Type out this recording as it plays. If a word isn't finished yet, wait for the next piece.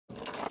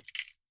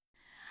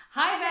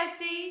Hi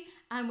Bestie,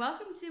 and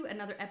welcome to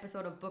another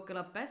episode of Buckle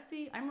Up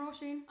Bestie. I'm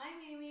Roisin. I'm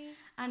Amy.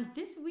 And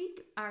this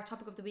week, our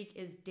topic of the week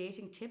is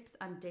dating tips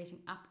and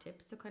dating app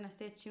tips. So kind of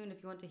stay tuned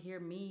if you want to hear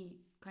me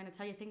kind of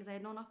tell you things I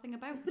know nothing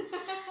about.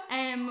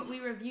 We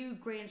review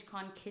Grange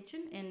Con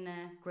Kitchen in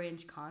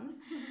Grange Con.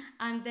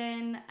 And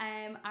then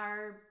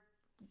our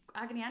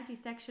Agony Auntie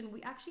section,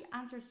 we actually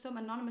answered some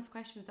anonymous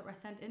questions that were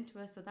sent into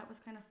us, so that was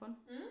kind of fun.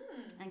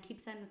 And keep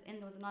sending us in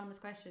those anonymous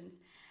questions.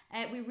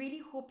 We really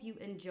hope you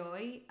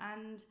enjoy,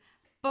 and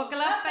buckle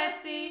up,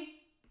 bestie.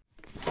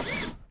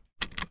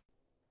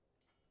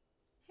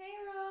 Hey,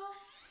 Ro.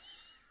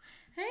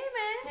 Hey,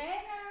 miss. Hey,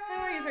 girl.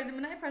 How are you? Sorry, the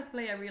minute I press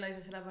play, I realised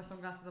I still have my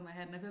sunglasses on my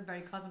head, and I feel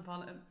very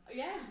cosmopolitan.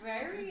 Yeah,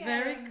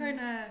 very kind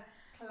of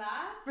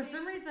classy. For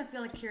some reason, I feel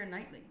like Keira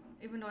Knightley,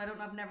 even though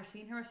I've never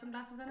seen her with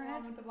sunglasses on her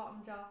head. With the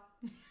bottom jaw.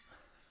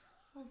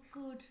 Oh,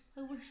 good.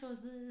 I wish I was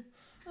there.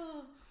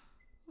 Oh.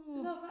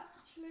 Love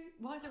actually.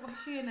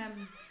 What's she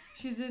in?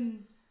 She's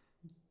in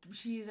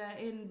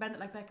Bend It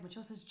Like Beckham, and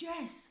she says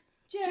Jess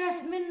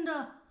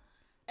Minder.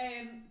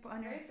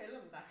 But very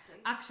filmed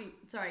actually. Actually,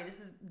 sorry, this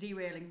is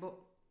derailing, but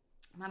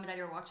Mum and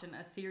Daddy were watching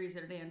a series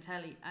the other day on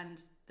telly,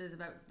 and there's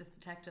about this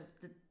detective.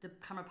 The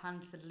camera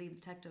pans to the lead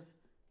detective,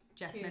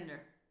 Jess Minder.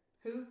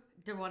 Who?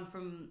 The one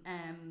from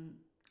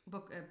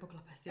Buckle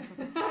Up Bestie.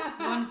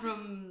 The one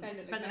from Bend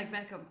It Like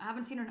Beckham. I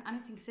haven't seen her in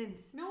anything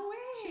since. No way.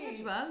 She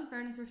aged well. In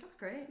fairness, her looks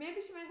great.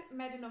 Maybe she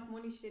made enough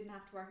money she didn't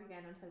have to work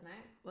again until now.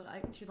 Well,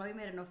 she probably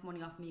made enough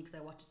money off me because I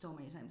watched it so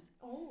many times.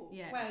 Oh.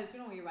 Yeah. Well, do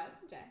you know, you're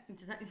welcome, Jess.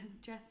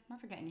 Jess,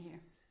 not forgetting you here.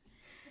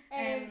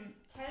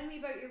 Tell me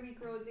about your week,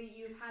 Rosie.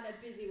 You've had a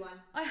busy one.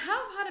 I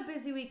have had a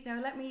busy week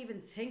now. Let me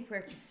even think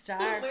where to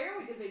start. Where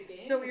would you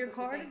begin? So we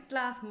recorded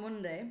last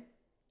Monday,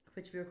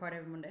 which we record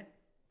every Monday,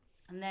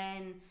 and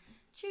then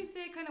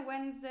Tuesday, kind of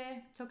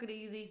Wednesday, took it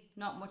easy.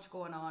 Not much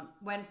going on.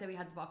 Wednesday we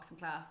had the boxing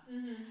class,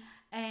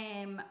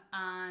 and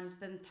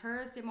then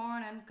Thursday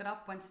morning got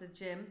up, went to the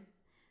gym.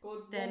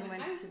 Good. Then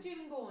how's the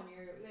gym going?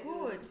 Your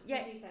good. PT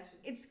Yeah,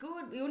 sessions? it's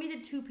good. We only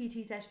did 2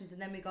 PT sessions,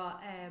 and then we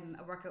got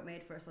a workout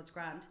made for us, so it's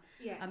grand.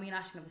 Yeah. And me and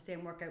Ashton have the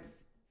same workout,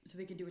 so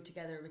we can do it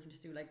together. We can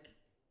just do like,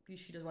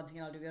 she does one thing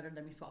and I'll do the other, and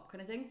then we swap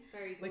kind of thing.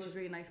 Very good. Which is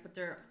really nice. But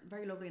they're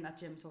very lovely in that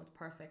gym, so it's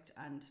perfect,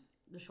 and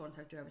they're showing us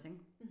how to do everything.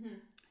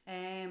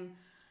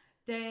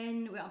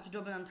 Then we went up to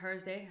Dublin on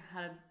Thursday,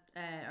 had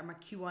my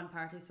Q1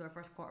 party, so our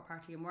first quarter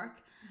party in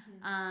work,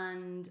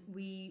 and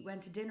we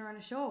went to dinner and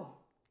a show.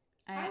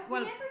 We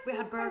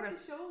had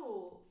burgers. The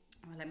show.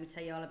 Well, let me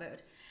tell you all about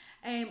it.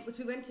 So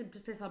we went to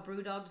this place called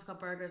Brewdog, just got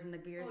burgers and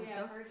like beers and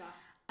stuff. I've heard that.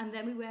 And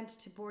then we went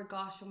to Board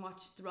Gosh and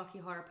watched the Rocky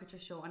Horror Picture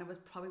Show, and it was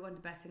probably one of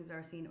the best things I've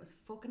ever seen. It was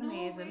fucking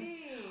amazing. Way.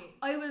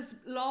 I was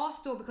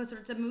lost though because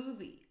it's a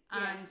movie,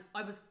 and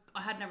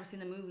I had never seen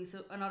the movie.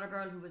 So another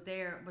girl who was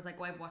there was like,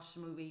 "Well, I've watched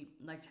the movie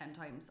like 10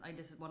 times.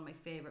 This is one of my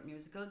favourite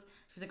musicals."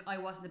 She was like, "I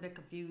wasn't a bit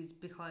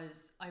confused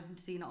because I've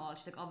seen it all."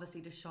 She's like,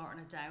 "Obviously, to shorten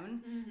it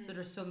down, so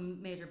there's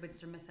some major bits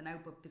they're missing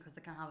out, but because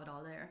they can't have it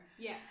all there."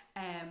 Yeah.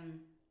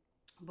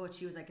 But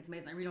she was like, "It's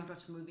amazing. I really want to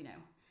watch the movie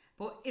now."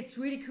 But it's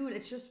really cool.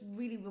 It's just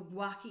really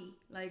wacky.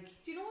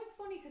 Like, do you know what's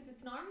funny? Because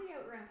it's normally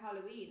out around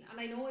Halloween, and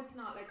I know it's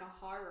not like a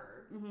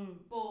horror,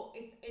 but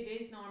it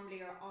is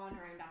normally on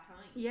around that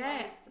time. Yeah, so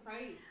I was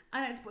surprised.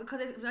 And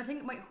because I think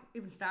it might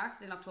even start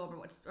in October,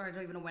 or I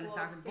don't even know when it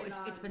started. But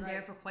it's been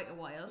there for quite a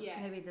while. Yeah,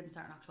 maybe it didn't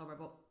start in October,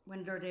 but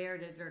when they're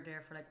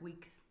there for like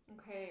weeks.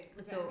 Okay,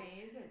 was so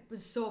amazing? It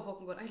was so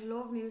fucking good. I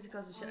love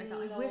musicals and shit like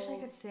that. I wish I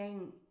could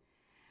sing.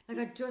 Like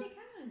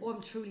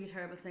I'm truly a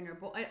terrible singer,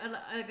 but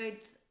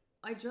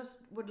I just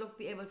would love to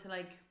be able to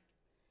like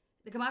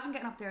imagine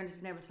getting up there and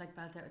just being able to like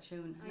belt out a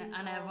tune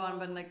and everyone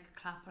been like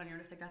clapping and you're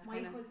just like, that's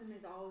my cousin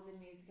is always in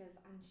musicals,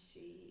 and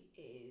she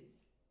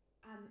is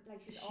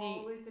she's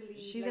always the lead.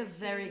 She's a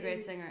very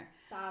great singer,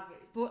 savage.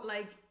 But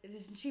like,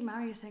 doesn't she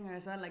marry a singer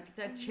as well? Like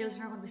the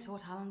children are going to be so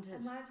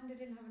talented. Imagine they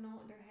didn't have a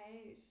note in their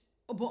head.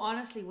 But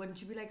honestly, wouldn't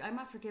you be like, I'm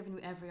after giving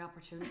you every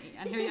opportunity,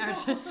 and here you are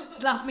to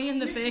slap me in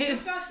the face.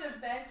 You've got the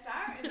best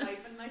start in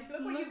life, and like,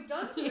 look what you've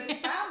done to this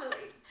family.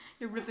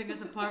 You're ripping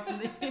us apart from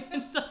the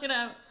inside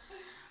out.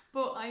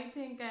 But I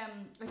think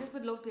I just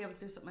would love to be able to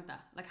do something like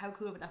that. Like, how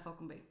cool would that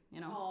fucking be?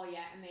 You know? Oh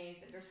yeah,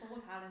 amazing. They're so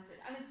talented,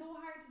 and it's so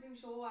hard to do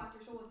show after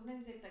show.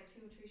 Sometimes they have like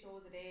 2-3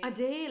 shows a day.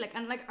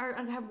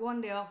 And have one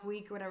day off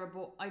week or whatever.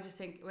 But I just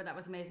think that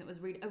was amazing. It was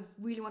I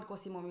really want to go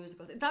see more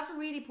musicals. It's after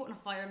really putting a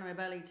fire in my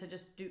belly to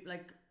just do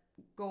like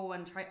go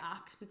and try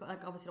act, because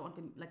like obviously don't want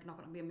to be like not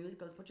going to be in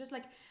musicals, but just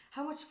like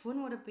how much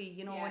fun would it be,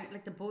 you know, when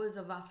like the buzz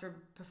of after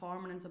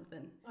performing in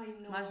something. I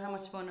know. Imagine how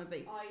much fun it would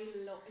be. I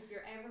love, if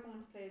you're ever going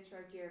to plays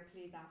throughout the year,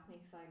 please ask me,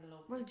 because I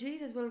love Well,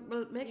 Jesus,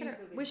 we'll make it.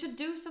 We should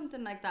do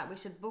something like that. We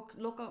should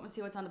look up and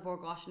see what's on the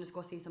Board Gosh and just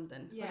go see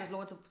something. Yeah. There's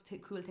loads of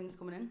cool things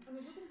coming in. And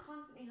it doesn't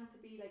constantly have to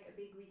be like a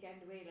big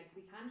weekend away. Like,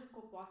 we can just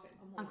go watch it and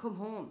come home. And come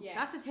home. Yeah.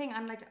 That's the thing.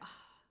 And like,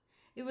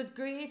 it was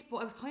great, but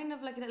I was kind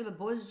of like a little bit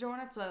buzzed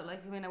during it. So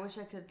like, I mean, I wish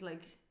I could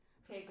like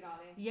take it all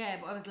in. Yeah,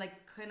 but I was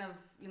like kind of,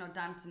 you know,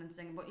 dancing and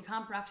singing, but you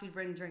can't actually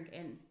bring drink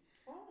in,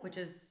 which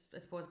is I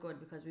suppose good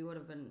because we would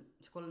have been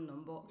sculling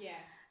them. But yeah,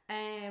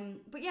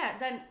 But yeah,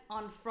 then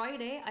on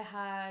Friday I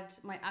had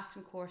my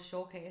acting course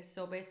showcase.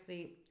 So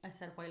basically, I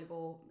said a while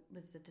ago,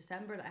 was it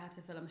December, that I had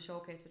to film a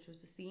showcase, which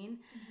was the scene.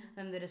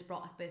 Then they just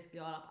brought us basically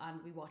all up and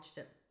we watched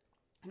it.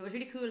 And it was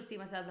really cool to see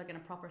myself like in a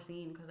proper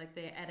scene, because like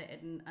they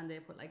edited and they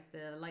put like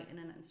the lighting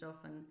in it and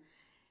stuff. And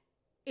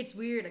it's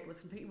weird, like it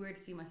was completely weird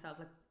to see myself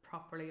like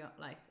properly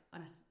like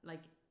on a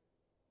like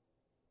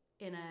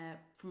in a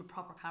from a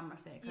proper camera,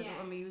 say, because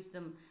when we used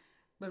them.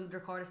 When we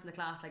record this in the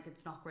class, like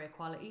it's not great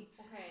quality.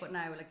 Okay. But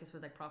now, like this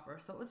was like proper,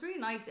 so it was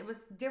really nice. It was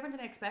different than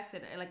I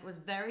expected. It was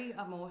very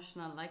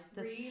emotional. Like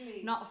this,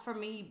 really? not for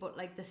me, but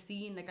like the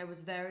scene. Like I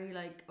was very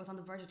like I was on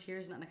the verge of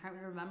tears in it, and I can't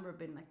really remember it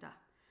being like that.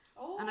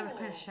 Oh. And I was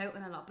kind of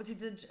shouting a lot. But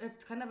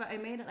it's kind of I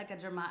made it like a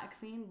dramatic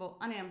scene. But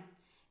anyway,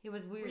 it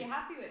was weird. Were you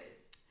happy with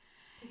it?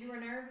 Because you were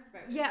nervous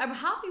about it. Yeah, I'm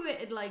happy with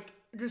it. Like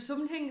there's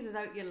some things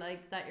about you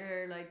like that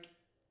you're like,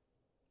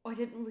 oh, I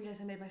didn't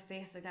realize I made my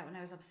face like that when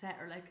I was upset,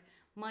 or like.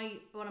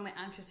 One of my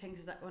anxious things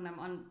is that when I'm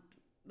on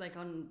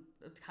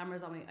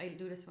cameras on me, I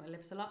do this with my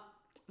lips a lot.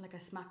 Like I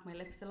smack my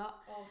lips a lot.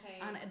 Okay.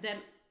 And then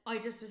I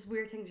just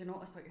weird things you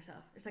notice about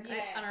yourself. It's like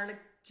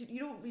you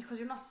don't, because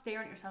you're not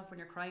staring at yourself when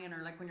you're crying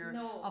or like when you're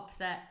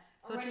upset.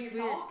 So or it's when just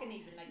you're weird. talking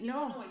even, like you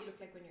don't know what you look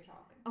like when you're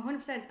talking.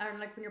 100%. Or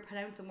like when you're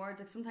pronouncing words.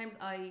 Like sometimes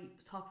I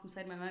talk from the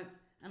side of my mouth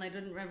and I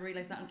didn't ever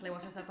realise that until I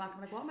watch myself back.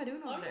 I'm like, what am I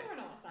doing over there?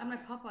 Never noticed that. I'm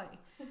like Popeye.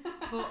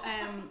 But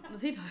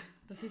does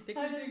he speak?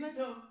 I think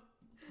so.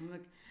 I'm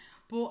like.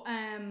 But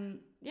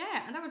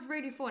yeah, and that was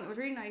really fun. It was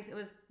really nice. It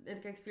was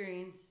like an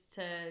experience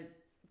to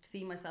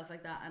see myself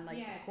like that, and like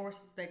the course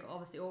is like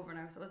obviously over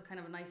now, so it was kind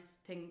of a nice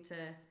thing to.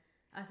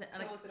 I said,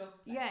 like, close it up.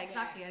 Yeah,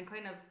 exactly, and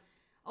kind of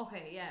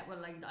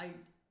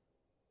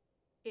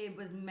it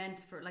was meant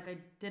for like I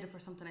did it for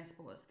something, I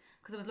suppose,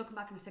 because I was looking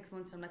back in the 6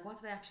 months and I'm like, what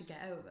did I actually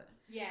get out of it?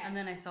 Yeah. And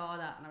then I saw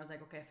that and I was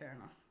like, okay, fair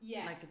enough.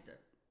 Yeah. Like it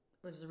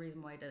was the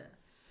reason why I did it.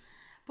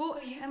 But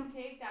so you can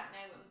take that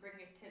now and bring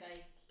it to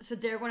like. So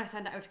they're going to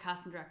send it out to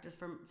casting directors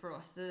for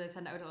us. So they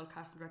send it out to all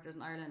casting directors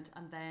in Ireland,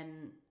 and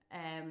then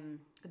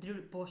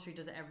Bow Street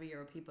does it every year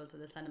with people, so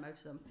they send them out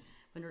to them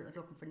when they're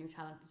looking for new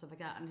talent and stuff like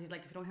that. And he's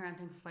like, if you don't hear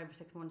anything for 5 or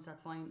 6 months,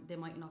 that's fine. They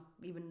might not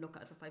even look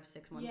at it for 5 or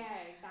 6 months. Yeah,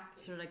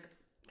 exactly. So like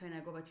kind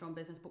of go about your own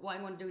business. But what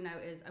I'm going to do now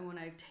is I'm going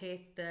to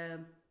take the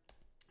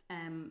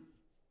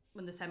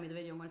when they send me the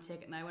video, I'm going to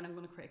take it now and I'm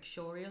going to create a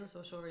showreel. So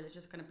a showreel is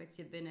just kind of bits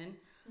you've been in.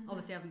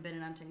 Obviously I haven't been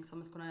in anything, so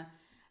I'm just going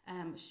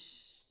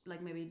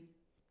to maybe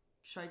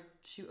try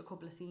shoot a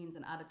couple of scenes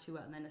and add it to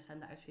it, and then just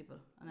send that out to people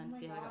and then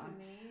see how I get on.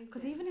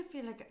 Because even if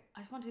you like,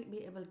 I just want to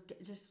be able to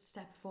just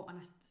step foot on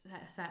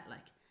a set,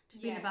 like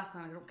just be in the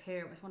background. I don't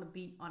care. I just want to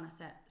be on a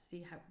set,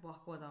 see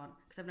what goes on,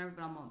 because I've never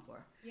been on one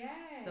before. Yeah.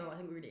 So I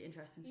think really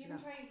interesting to even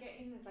try and get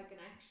in as like an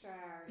extra,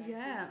 or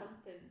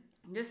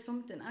like just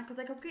something, because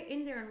I could get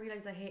in there and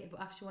realize I hate it, but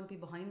actually want to be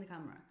behind the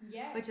camera.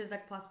 Yeah. Which is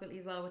like a possibility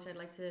as well, which I'd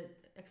like to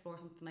explore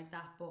something like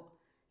that. But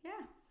yeah.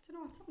 I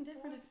don't know, it's something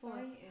different, I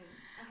suppose.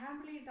 I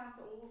can't believe that's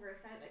over. It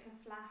felt like a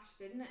flash,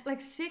 didn't it?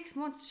 Like 6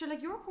 months. Sure,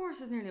 like your course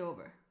is nearly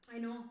over. I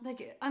know.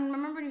 Like, and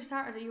remember when you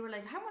started it, you were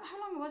like, how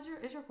long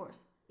is your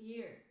course? A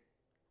year.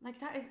 Like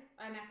that is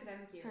an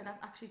academic year. Sorry,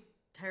 that's actually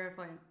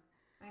terrifying.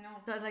 I know.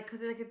 That like, cause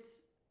like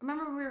it's. I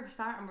remember when we were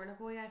starting, we're like,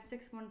 oh yeah, it's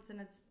 6 months,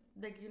 and it's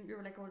like you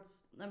were like, oh,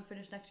 I'm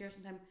finished next year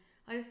sometime.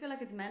 I just feel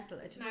like it's mental.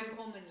 It's just now like,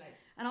 coming like.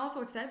 And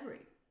also it's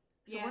February.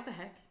 So what the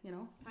heck, you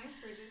know? Thanks,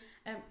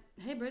 Bridget.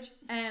 Hey Bridge.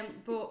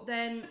 But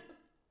then.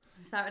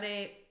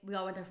 Saturday we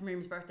all went out for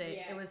Miriam's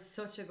birthday. It was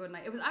such a good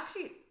night. It was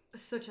actually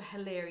such a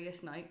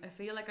hilarious night. I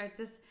feel like I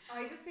just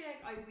feel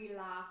like we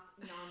laughed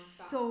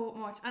non-stop so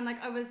much. And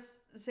like I was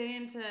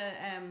saying to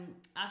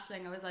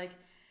Aisling, I was like,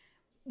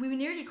 we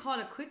nearly called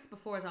it quits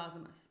before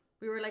Zosimus.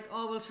 We were like,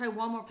 oh, we'll try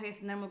one more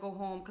place and then we'll go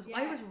home, because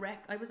I was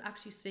wrecked. I was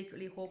actually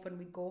secretly hoping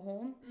we'd go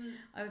home.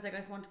 I was like, I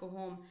just want to go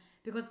home,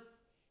 because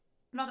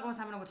not that I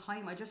wasn't having a good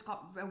time, I just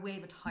got a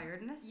wave of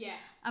tiredness. Yeah.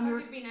 And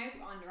you'd been out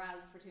on the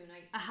Raz for 2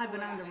 nights. I had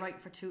been on the right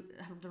for 2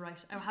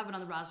 I have been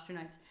on the Raz for 2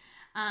 nights.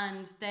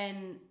 And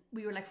then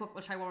we were like, fuck,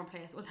 we'll try one more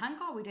place. Well, thank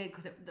God we did,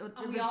 because it was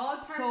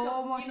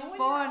so much fun.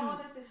 We're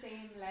all at the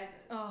same level.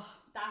 Oh.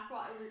 That's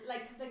what it was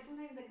like, because like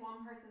sometimes like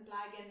one person's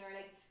lagging, or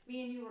like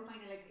me and you were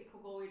kind of like, it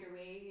could go either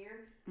way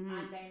here.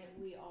 And then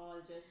we all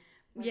just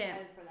went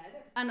hell for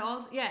leather. And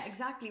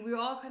exactly. We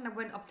all kind of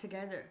went up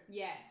together.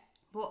 Yeah.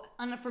 But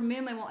and for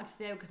Mim, I wanted to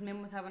stay out because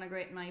Mim was having a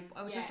great night. But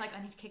I was just like, I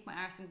need to kick my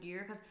arse in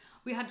gear, because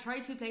we had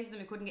tried 2 places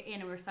and we couldn't get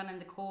in, and we were standing in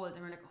the cold, and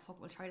we were like, oh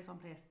fuck, we'll try this one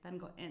place, then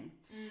got in.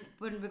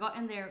 But when we got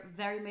in there,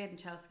 very Made in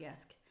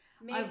Chelsea-esque.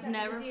 I've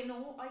never. Do you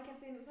know? I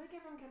kept saying it was like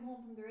everyone came home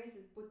from the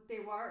races, but they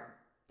were.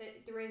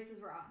 The races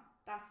were on.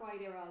 That's why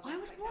they were all. I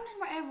was wondering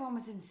why everyone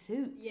was in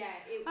suits. Yeah,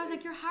 I was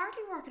like, you're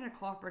hardly working a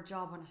corporate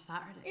job on a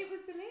Saturday. It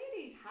was the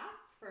ladies'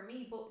 hats for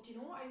me, but do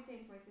you know what I was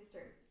saying to my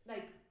sister?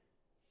 Like,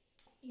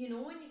 you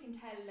know when you can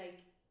tell,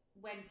 like,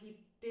 when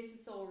people, this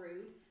is so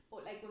rude,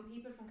 but like when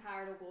people from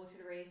Carlow go to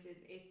the races,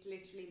 it's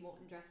literally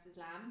mutton dressed as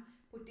lamb.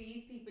 But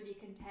these people, you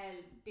can tell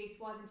this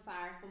wasn't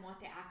far from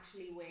what they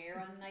actually wear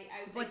on night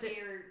out. But like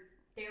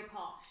they're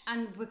posh.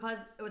 And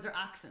because it was their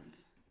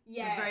accents.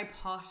 Yeah. Very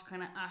posh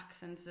kind of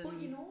accents. And But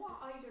you know what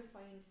I just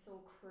find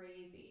so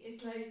crazy?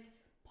 It's like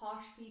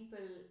posh people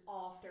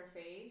off their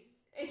face.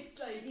 It's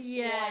like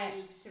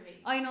wild to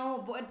me. I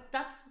know, but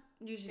that's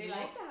usually They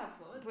like to have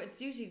fun. But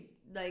it's usually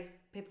like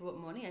people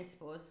with money, I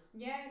suppose.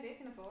 Yeah, they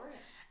can afford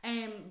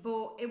it.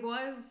 But it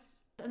was.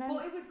 But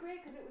it was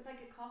great because it was like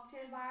a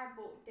cocktail bar,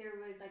 but there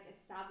was like a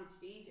savage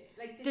DJ.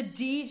 Like the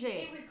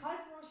DJ. It was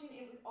Cosmosian.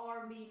 It was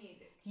R&B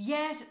music.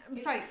 Yes,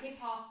 sorry. Like hip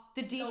hop.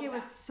 The DJ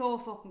was so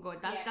fucking good.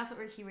 That's what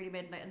he really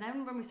made it. And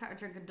then when we started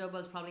drinking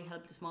doubles, probably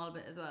helped a small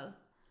bit as well.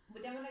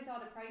 But then when I saw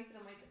the price of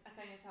them, I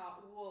kind of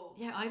thought, whoa.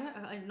 Yeah,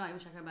 I'm not even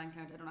checking my bank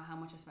account. I don't know how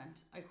much I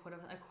spent. I could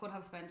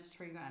have spent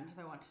 $3,000 if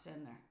I wanted to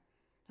in there.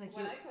 Like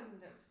well, I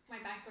couldn't have. My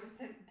bank would have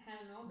said, hell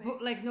no, babe.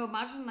 But like, no,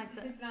 imagine like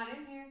it's not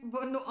in here.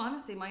 But no,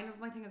 honestly, my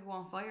thing would go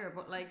on fire.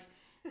 But like,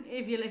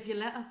 if you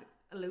let us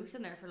loose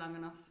in there for long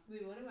enough,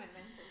 we would have went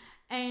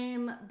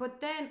mental. But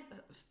then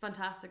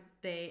fantastic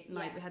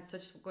night. We had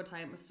such a good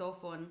time. It was so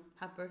fun.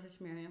 Happy birthday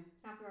to Miriam.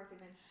 Happy birthday,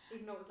 man.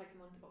 Even though it was like a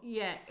month ago.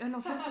 Yeah, no,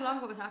 for so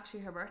long it was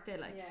actually her birthday.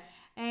 Like, yeah.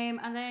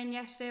 And then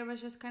yesterday I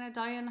was just kind of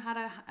dying. Had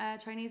a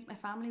Chinese. My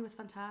family was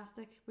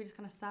fantastic. We just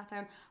kind of sat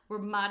down. We're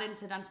mad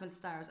into Dancing with the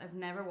Stars. I've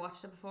never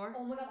watched it before.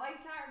 Oh my god, I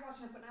started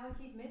watching it, but now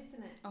I keep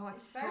missing it. Oh,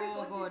 it's very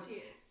so good. this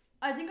year.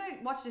 I think I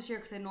watched this year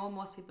because I know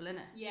most people in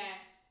it. Yeah.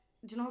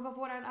 Do you know who got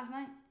voted out last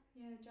night?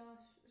 Yeah,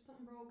 Josh. Or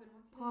something Brogan.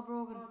 What's his Paul name?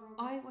 Brogan. Paul Brogan.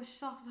 I was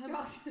shocked.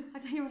 Josh. I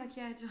thought you were like,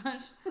 yeah,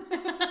 Josh.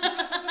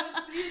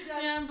 See you,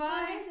 Josh. Yeah,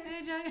 bye.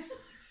 Hey, Josh.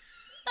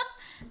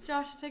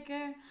 Josh, take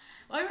care.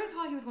 I really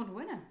thought he was going to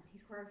win it.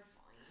 He's quite fine.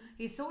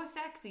 He's so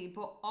sexy,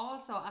 but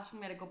also Ashton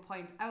made a good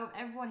point. Out of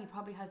everyone, he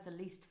probably has the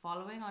least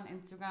following on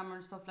Instagram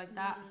and stuff like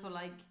that. So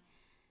like,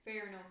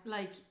 fair enough.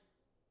 Like,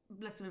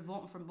 let's be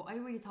voting for him. But I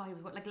really thought he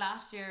was good. Like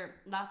last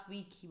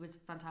week, he was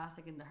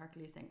fantastic in the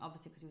Hercules thing.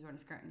 Obviously, because he was wearing a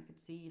skirt and you could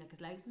see like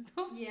his legs and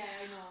stuff. Yeah,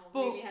 I know. But,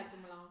 really helped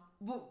him along.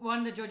 But one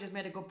of the judges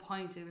made a good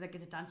point. It was like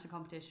it's a dancing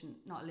competition,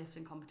 not a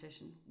lifting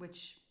competition.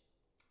 Which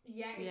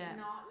it's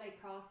not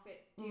like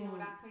CrossFit. Do you know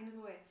that kind of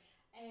a way?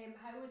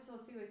 How was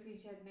Susie? I seen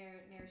she had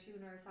near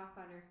shooting her sock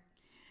on her.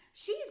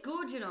 She's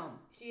good, you know.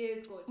 She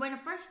is good. When it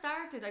first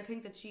started, I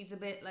think that she's a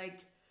bit like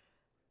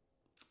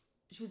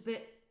she was a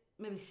bit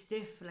maybe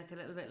stiff, like a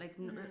little bit like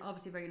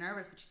obviously very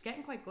nervous, but she's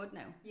getting quite good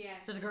now. Yeah.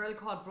 There's a girl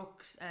called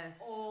Brooks.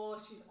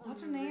 She's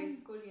what's her name?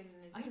 Scullion.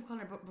 I keep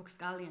calling her Brooks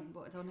Scallion,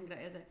 but I don't think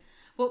that is it.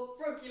 But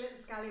Brooke, you little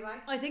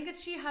scallywag. I think that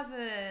she has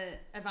a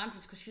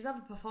advantage because she's a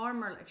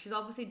performer. Like she's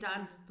obviously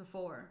danced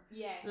before.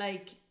 Yeah.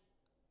 Like,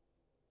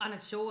 and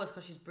it shows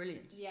because she's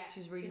brilliant. Yeah.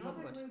 She's really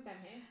fucking good. Move them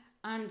hips.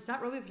 And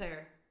that rugby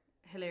player,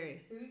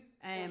 hilarious. Who's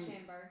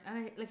Shane Byrne?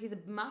 And he's a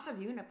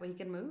massive unit, but he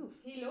can move.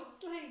 He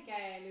looks like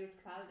Lewis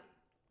Capaldi.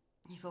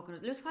 He fucking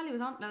is. Lewis Capaldi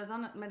was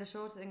on it, made a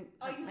show thing.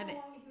 Oh, you know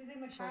what? He was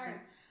in McCarran.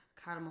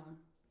 Cardamom.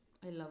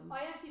 I love him.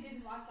 I actually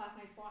didn't watch last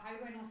night's, but how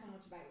do I know so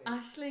much about him?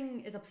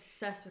 Aisling is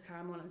obsessed with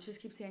Cardamom and she just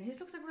keeps saying, he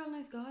looks like a real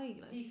nice guy.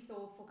 Like, he's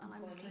so fucking funny.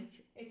 And I'm just like...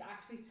 It's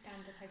actually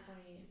scandalous how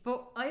funny he is.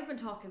 But I've been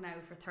talking now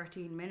for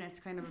 13 minutes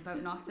kind of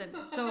about nothing.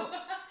 So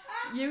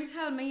you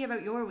tell me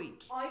about your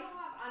week. I don't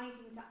have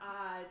anything to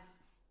add.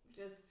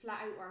 Just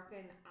flat out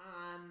working,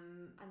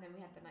 and then we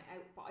had the night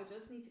out. But I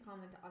just need to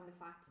comment on the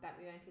fact that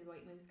we went to the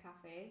White Moose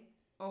Cafe.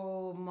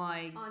 Oh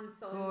my on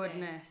Sunday.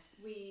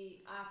 goodness!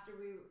 We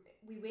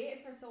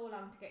waited for so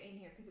long to get in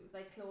here because it was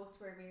like close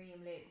to where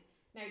Miriam lives.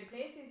 Now the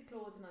place is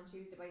closing on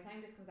Tuesday. By the time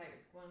this comes out,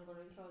 it's going to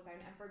be closed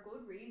down, and for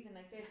good reason.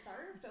 Like they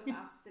served up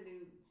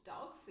absolute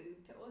dog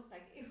food to us.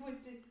 Like it was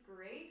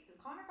disgraceful.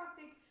 Connor got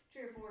sick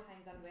 3 or 4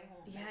 times on the way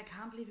home. Yeah, I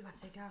can't believe you got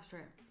sick after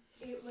it.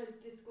 It was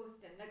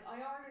disgusting. Like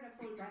I ordered a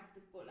full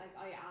breakfast, but like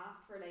I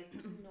asked for like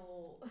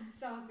no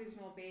sausage,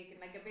 no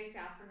bacon. Like I basically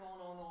asked for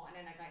no, and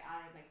then like I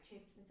added like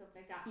chips and stuff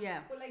like that.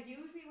 Yeah. But like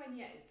usually when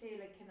you say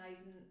like, can I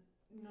have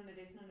none of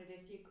this,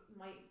 you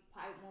might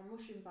put out more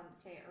mushrooms on the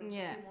plate or a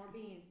few more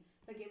beans.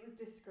 Like it was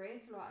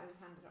disgraceful what I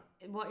was handed up.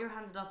 What you're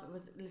handed up, it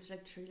was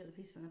literally like 3 little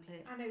pieces on the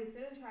plate. And I was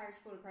still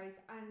charged full price,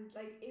 and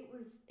like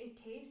it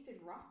tasted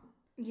rotten.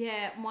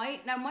 Yeah,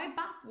 my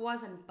bap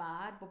wasn't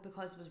bad, but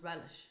because it was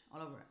relish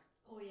all over it.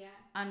 Oh yeah.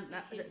 And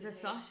the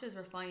sausages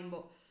were fine,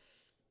 but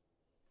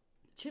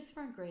chips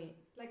weren't great.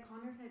 Like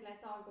Connor said,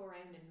 let's all go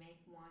around and make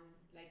one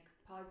like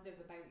positive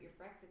about your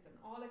breakfast, and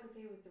all I could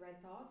say was the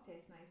red sauce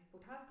tastes nice,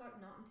 but has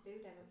got nothing to do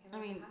with them. It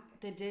came out of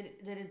the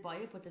packet. they did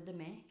buy it, but did they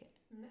make it?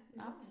 No.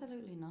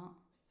 Absolutely not.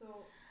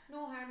 So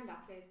no harm in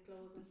that place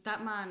closing.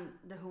 That man,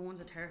 the who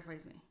owns it,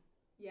 terrifies me.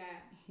 Yeah,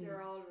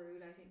 they're all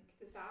rude. I think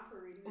the staff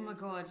are really rude. Oh my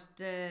god,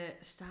 the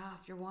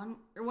staff! You're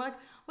like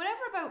whatever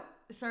about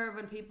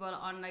serving people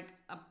on like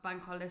a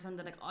bank holiday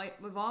Sunday.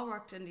 Like we've all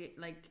worked in the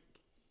like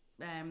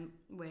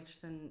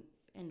waitressing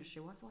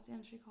industry. What's the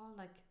industry called?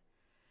 Like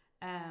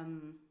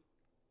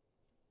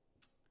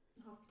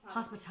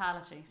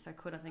hospitality. So I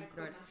couldn't think of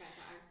the word.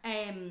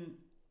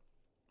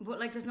 But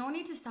like, there's no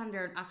need to stand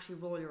there and actually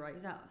roll your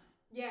eyes at us.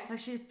 Yeah. Like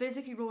she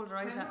physically rolled her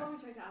eyes at us.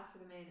 I tried to ask for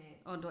the mayonnaise.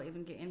 Oh, don't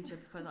even get into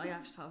it because I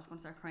actually thought I was going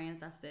to start crying at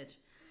that stage.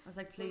 I was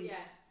like, please. But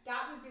yeah,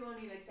 that was the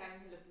only like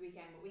downhill of the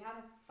weekend, but we had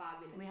a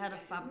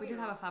fabulous. We did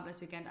have a fabulous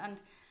weekend,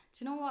 and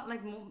Do you know what?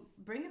 Like,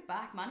 bring it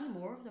back. Many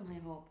more of them, I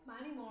hope.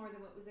 Many more of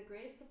them. It was a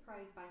great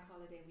surprise bank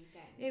holiday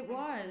weekend. It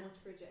was. So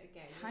much, Bridget,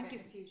 again. Thank you.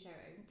 A few shout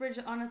outs.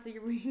 Bridget, honestly,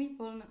 you're really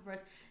pulling it for us.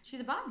 She's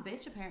a bad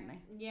bitch, apparently.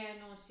 Yeah,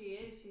 no, she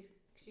is. She's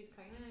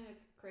kind of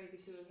crazy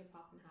cool hip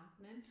hop and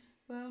happening.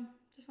 Well,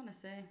 just want to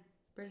say,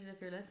 Bridget, if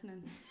you're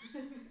listening.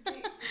 She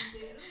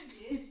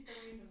is for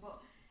some reason,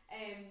 but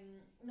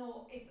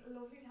no, it's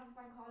lovely to have a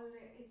bank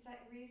holiday. It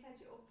really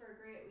sets you up for a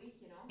great week,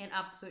 you know. It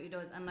absolutely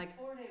does, and like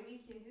 4-day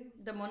week,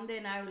 the Monday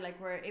now, like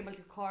we're able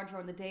to record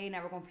during the day.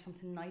 Now we're going for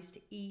something nice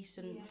to eat,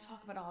 and we'll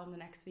talk about it all in the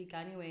next week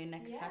anyway.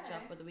 Next catch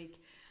up of the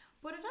week.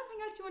 But is there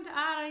anything else you want to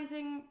add?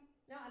 Anything?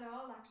 Not at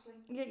all,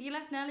 actually. Yeah, you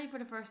left Nelly for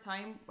the first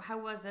time.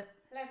 How was it?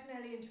 Left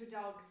Nelly into a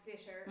dog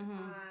sitter.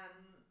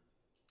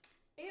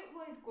 It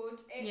was good.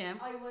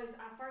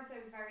 At first I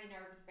was very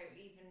nervous about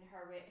leaving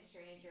her with a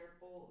stranger,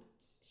 but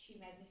she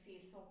made me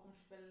feel so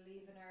comfortable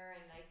leaving her,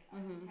 and like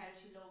I could tell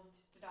she loved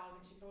the dog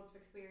and she had loads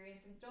of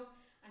experience and stuff,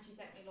 and she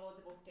sent me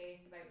loads of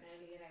updates about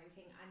Nelly and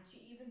everything, and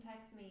she even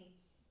texted me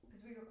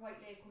because we were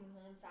quite late coming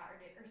home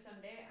Saturday or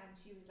Sunday, and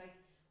she was like,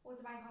 oh, it's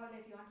a bank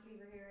holiday, if you want to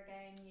leave her here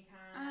again you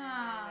can,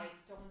 and like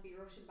don't be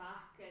rushing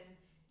back, and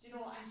you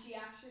know, and she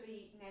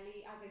actually,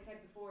 Nelly, as I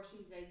said before,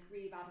 she's like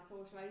really bad at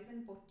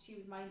socialising, but she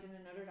was minding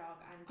another dog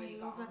and they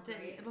got on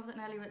great. I love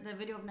that Nelly, the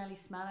video of Nelly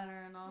smelling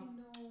her and all. I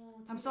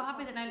know. I'm so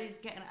happy that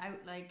Nelly's getting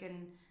out, like,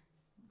 and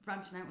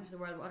branching out into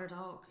the world with other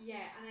dogs.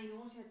 Yeah, and I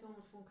know she had so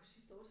much fun because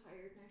she's so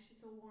tired now.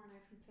 She's so worn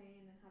out from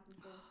playing and having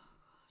fun. Oh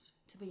God,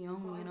 to be young,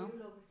 but you know. I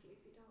do love a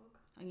sleepy dog.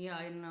 Yeah,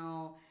 I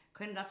know.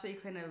 Kind of, that's what you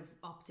kind of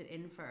opted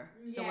in for.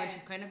 So when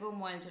she's kind of going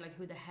wild, you're like,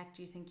 who the heck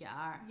do you think you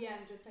are? Yeah,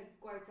 I'm just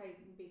like, go outside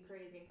and be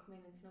crazy and come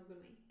in and snuggle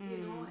me. Do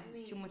you know what I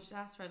mean? Too much to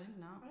ask for, I think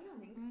not. I don't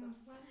think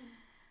so.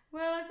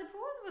 Well, I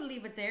suppose we'll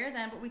leave it there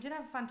then. But we did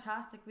have a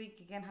fantastic week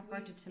again. Happy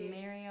birthday to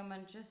Miriam,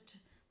 and just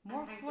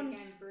more fun.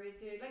 Again,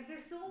 Bridget. Like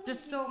there's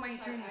so many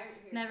things.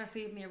 Never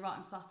feed me a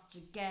rotten sausage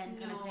again,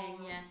 kind of thing.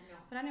 Yeah. No.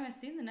 But anyway,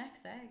 see you in the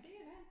next egg. See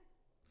you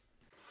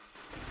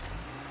then.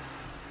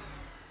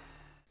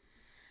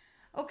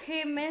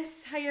 Okay,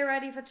 miss, are you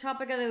ready for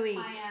topic of the week?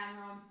 I am.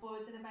 I'm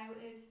buzzing about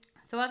it.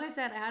 So as I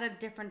said, I had a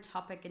different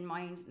topic in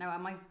mind. Now I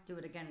might do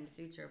it again in the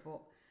future,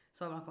 but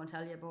so I'm not going to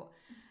tell you. But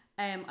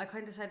I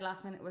kind of decided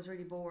last minute it was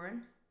really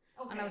boring,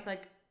 and I was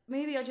like,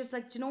 maybe I just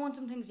like, do you know, when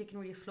some things you can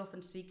really fluff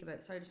and speak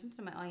about? Sorry, there's something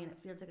in my eye, and it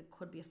feels like it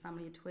could be a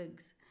family of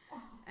twigs.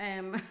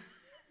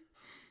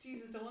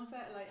 Jesus, don't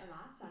set it like a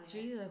match anyway.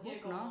 Jesus, I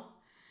hope not.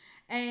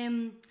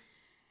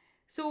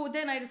 So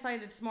then I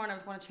decided this morning I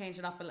was going to change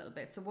it up a little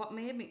bit. So what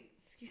made me...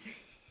 Excuse me.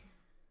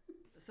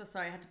 So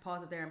sorry, I had to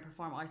pause it there and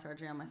perform eye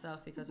surgery on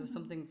myself because there was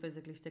something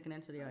physically sticking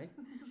into the eye.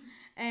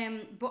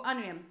 But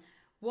anyway,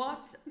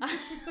 what...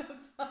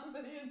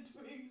 Family and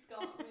twigs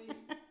got me.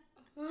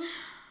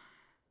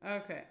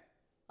 Okay.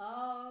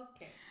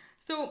 Okay.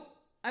 So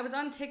I was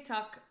on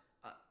TikTok.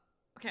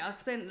 Okay, I'll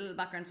explain a little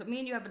background. So me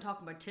and you have been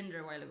talking about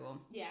Tinder a while ago.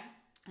 Yeah.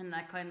 And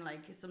that kind of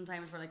like,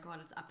 sometimes we're like, God,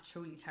 it's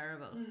truly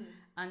terrible.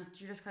 And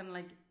you're just kind of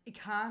like, it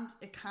can't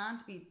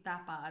be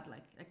that bad.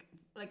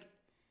 Like,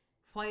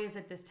 why is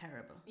it this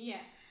terrible? Yeah.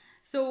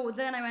 So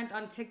then I went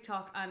on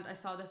TikTok and I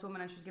saw this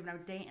woman and she was giving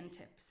out dating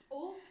tips.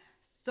 Oh.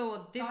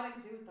 So God, I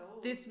could do it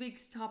though. This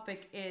week's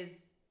topic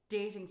is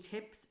dating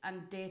tips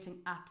and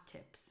dating app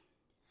tips.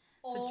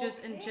 So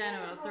just in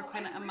general, they're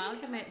kind of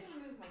amalgamated.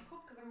 I'm move my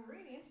cup because I'm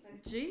really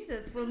into this.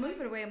 Jesus, we'll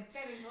move it away.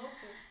 Getting closer.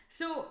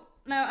 So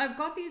now I've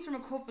got these from a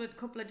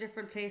couple of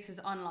different places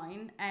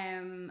online.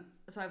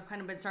 So I've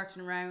kind of been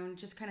searching around,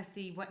 just kind of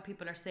see what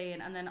people are saying,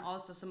 and then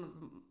also some of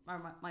them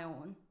are my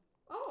own.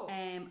 Oh.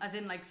 As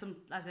in like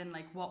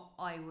what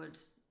I would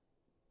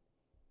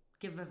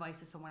give advice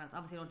to someone else.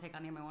 Obviously, I don't take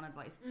any of my own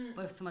advice,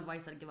 but some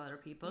advice I'd give other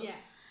people. Yeah.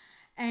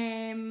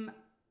 And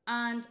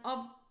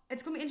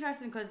it's gonna be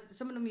interesting because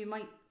some of them you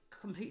might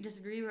completely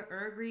disagree with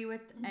or agree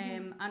with.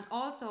 And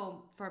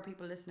also for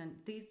people listening,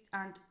 these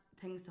aren't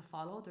things to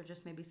follow. They're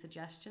just maybe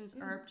suggestions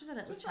or just a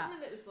little chat. A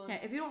little fun. Yeah,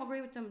 if you don't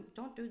agree with them,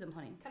 don't do them,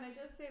 honey. Can I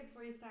just say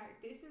before you start,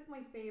 this is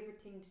my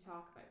favourite thing to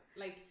talk about.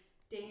 Like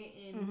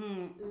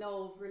dating,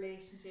 love,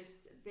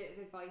 relationships, a bit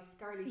of advice,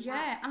 girly chat.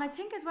 Yeah, and I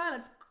think as well,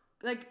 it's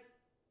like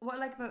what I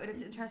like about it,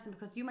 it's interesting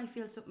because you might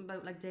feel something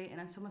about like dating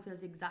and someone feels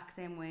the exact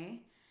same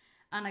way.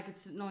 And like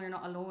you're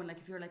not alone. Like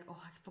if you're like,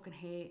 oh, I fucking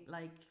hate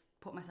like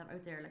put myself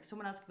out there, like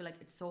someone else could be like,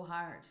 it's so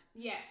hard.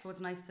 Yeah. So it's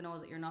nice to know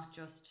that you're not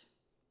just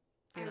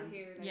out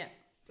here like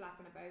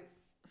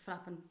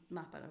flapping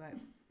mapping about.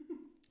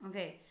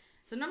 Okay,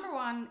 so number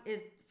one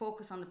is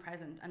focus on the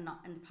present and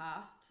not in the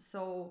past.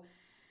 So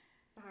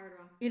it's a hard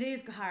one. It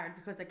is hard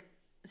because like,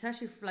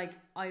 especially if like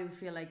I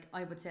feel like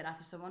I would say that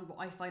to someone, but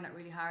I find it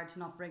really hard to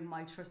not bring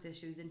my trust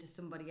issues into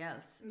somebody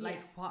else. Like,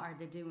 what are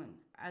they doing?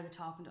 Are they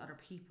talking to other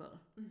people?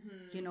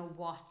 You know,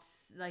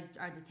 what's like,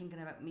 are they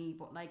thinking about me?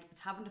 But like,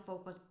 it's having to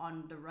focus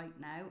on the right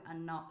now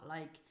and not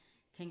like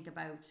think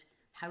about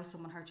how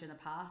someone hurt you in the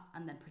past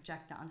and then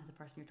project that onto the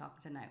person you're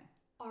talking to now.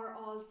 Or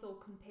also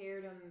compare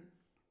them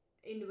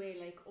in the way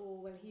like, oh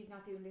well, he's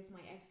not doing this, my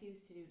ex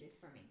used to do this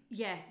for me.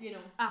 Yeah, you know,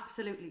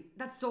 absolutely.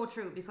 That's so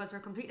true, because they're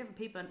completely different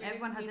people, and They're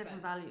everyone has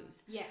different different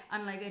values. Yeah,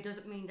 And like, it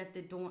doesn't mean that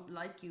they don't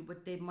like you,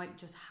 but they might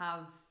just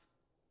have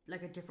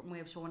like a different way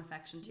of showing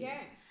affection to you.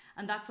 yeah.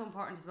 And that's so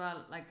important as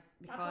well, like,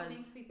 That's what because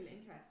makes people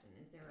interesting,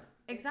 is there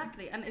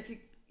exactly. And if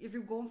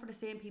you're going for the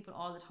same people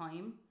all the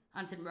time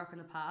and it didn't work in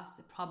the past,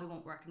 it probably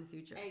won't work in the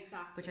future.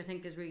 Exactly. Which I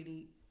think is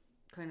really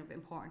kind of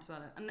important as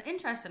well, and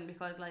interesting,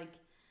 because like,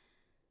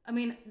 I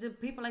mean, the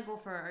people I go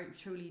for are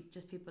truly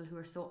just people who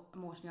are so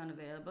emotionally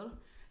unavailable,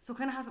 so it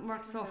kind of hasn't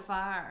worked so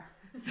far.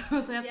 So I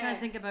have to kind of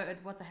think about it,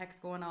 what the heck's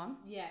going on.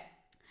 Yeah.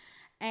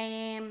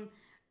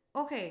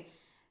 Okay,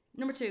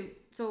 number 2,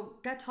 so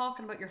get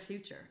talking about your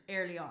future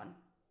early on.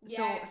 Yeah.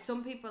 So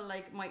some people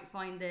like might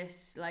find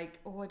this like,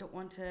 oh, I don't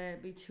want to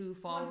be too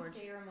forward. Want to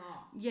scare 'em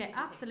off. Yeah,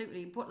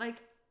 absolutely. But like,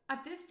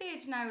 at this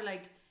stage now,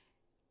 like,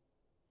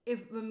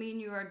 if me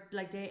and you are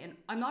like dating,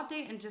 I'm not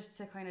dating just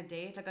to kind of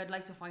date. Like, I'd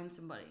like to find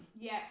somebody.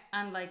 Yeah.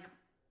 And like,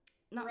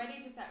 not ready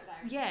to settle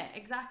down. Yeah,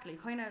 exactly.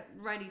 Kind of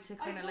ready to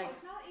kind of like.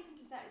 It's not even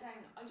to settle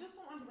down. I just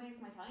don't want to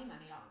waste my time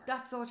any longer.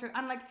 That's so true.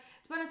 And like,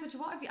 to be honest with you,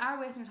 what if you are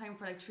wasting your time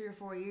for like 3 or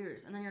 4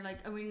 years, and then you're like,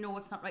 and we know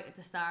it's not right at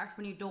the start,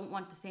 when you don't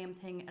want the same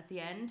thing at the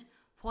end?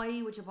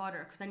 Why would you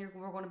bother? Because then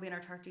we're going to be in our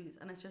 30s,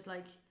 and it's just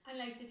like. And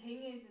like, the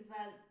thing is as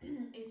well,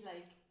 is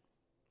like,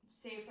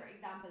 say for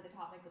example, the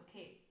topic of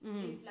kids.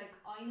 If like,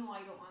 I know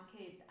I don't want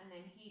kids and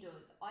then he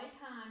does, I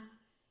can't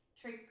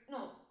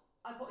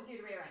I'll put it the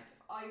other way around.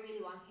 If I really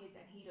want kids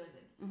and he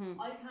doesn't,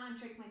 I can't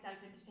trick myself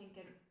into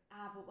thinking,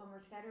 but when we're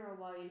together a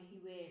while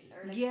he will,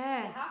 or like,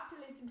 yeah. you have to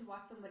listen to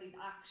what somebody's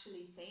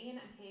actually saying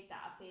and take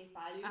that at face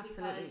value.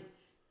 Absolutely. Because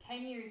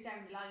 10 years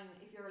down the line,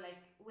 if you're like,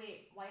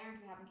 wait, why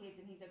aren't we having kids?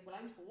 And he's like, well,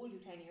 I told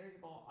you 10 years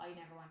ago I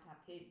never want to have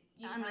kids.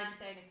 You and can't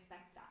like, then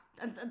expect that.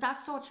 And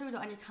that's so true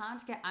though, and you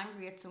can't get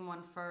angry at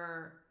someone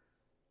for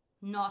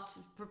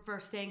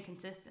staying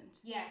consistent.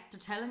 Yeah. They're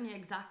telling you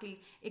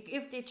exactly,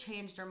 if they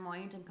change their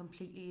mind and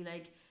completely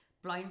like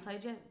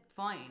blindside you,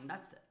 fine,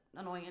 that's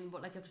annoying,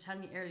 but like, if they're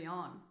telling you early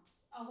on.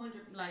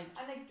 100%. Like,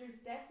 and like, there's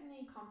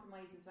definitely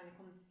compromises when it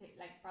comes to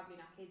like, probably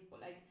not kids,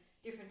 but like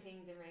different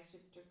things in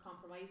relationships, there's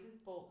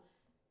compromises, but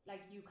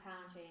like, you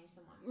can't change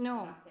someone.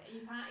 No. That's it.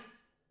 You can't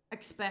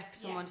expect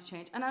someone to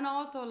change. And then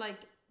also like,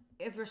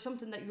 if there's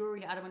something that you're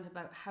really adamant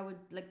about, how would,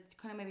 like,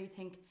 kind of maybe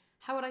think,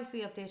 how would I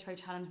feel if they try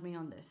to challenge me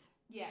on this?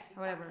 Yeah, exactly. Or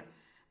whatever.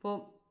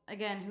 But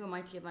again, who am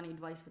I to give any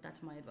advice? But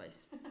that's my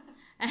advice.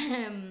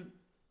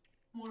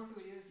 More for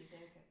you if you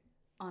take it.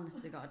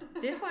 Honest to God.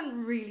 This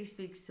one really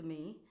speaks to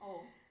me. Oh.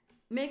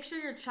 Make sure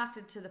you're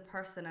attracted to the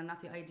person and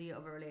not the idea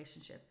of a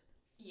relationship.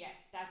 Yeah,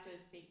 that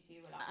does speak to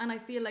you a lot. And I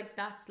feel like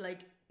that's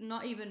like,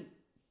 not even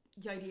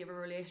the idea of a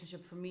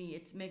relationship for me.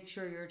 It's make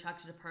sure you're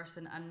attracted to the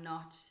person and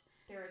not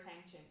their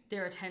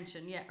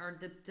attention, yeah, or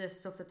the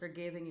stuff that they're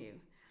giving you.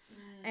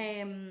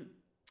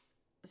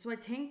 So I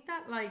think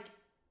that like,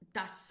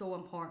 that's so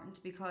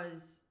important,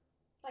 because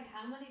like,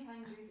 how many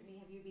times recently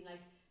have you been like,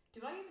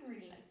 do I even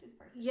really like this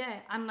person? Yeah,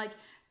 and like,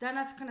 then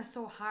that's kind of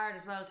so hard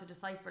as well to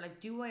decipher,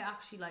 like, do I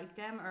actually like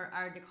them, or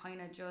are they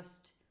kind of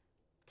just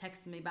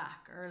texting me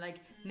back, or like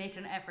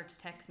making an effort to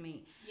text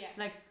me? Yeah.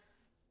 Like,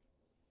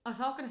 I was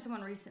talking to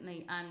someone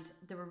recently and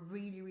they were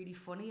really, really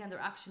funny, and they're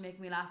actually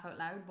making me laugh out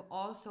loud, but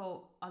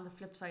also on the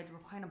flip side, they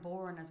were kind of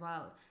boring as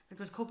well. Like,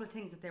 there was a couple of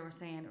things that they were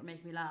saying that were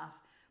making me laugh,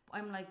 but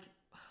I'm like,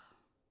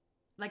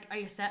 are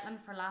you settling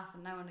for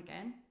laughing now and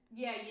again?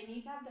 Yeah, you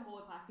need to have the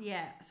whole package.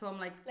 Yeah, so I'm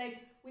like,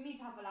 we need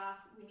to have a laugh,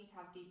 we need to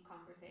have deep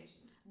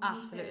conversations. We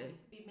absolutely. need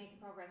to be making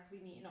progress to be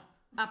meeting up.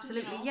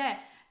 Absolutely, you know? yeah,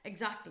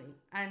 exactly.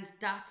 And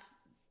that's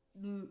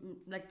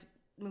like,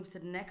 moves to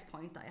the next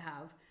point that I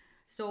have.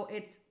 So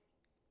it's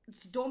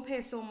don't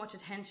pay so much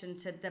attention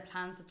to the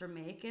plans that they're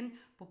making,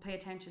 but pay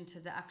attention to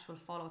the actual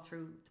follow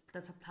through,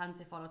 the plans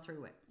they follow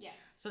through with. Yeah.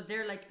 So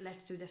they're like,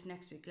 let's do this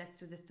next week, let's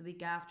do this the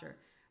week after.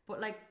 But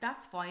like,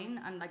 that's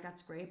fine, and like,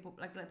 that's great, but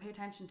like pay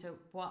attention to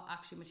what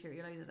actually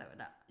materializes out of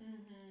that.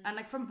 And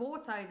like, from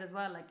both sides as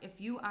well, like,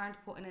 if you aren't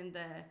putting in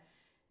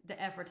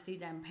the effort to see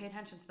them, pay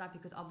attention to that,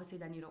 because obviously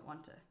then you don't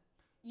want to.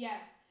 Yeah,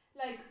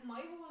 like, my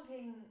whole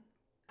thing,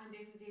 and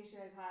this is the issue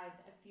I've had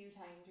a few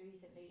times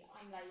recently,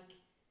 I'm like,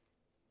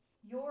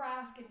 you're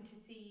asking to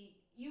see,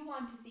 you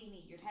want to see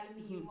me, you're telling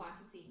me you want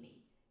to see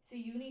me, so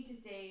you need to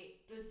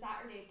say, does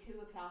Saturday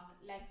 2:00,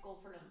 let's go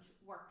for lunch,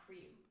 work for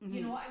you?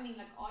 You know what I mean?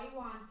 Like, I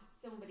want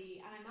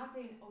somebody, and I'm not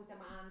saying, oh, it's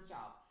a man's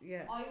job.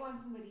 Yeah. I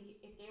want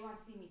somebody, if they want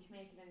to see me, to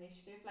make an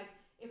initiative. Like,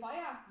 if I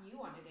ask you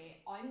on a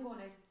date, I'm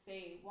going to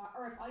say, what,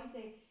 or if I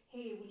say,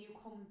 hey, will you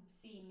come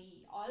see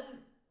me,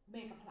 I'll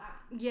make a plan.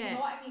 Yeah. You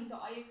know what I mean?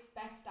 So I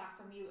expect that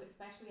from you,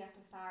 especially at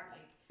the start,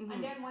 like, and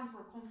then once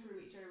we're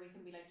comfortable with each other, we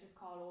can be like, just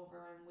call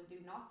over and we'll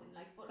do nothing.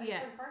 Like, but like,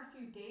 for the first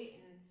few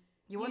dating,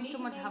 you want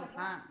someone to have a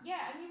plan.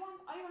 Yeah, and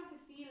I want to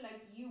feel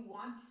like you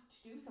want to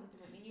do something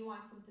with me. You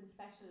want something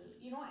special.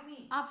 You know what I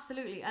mean?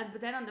 Absolutely. And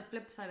but then on the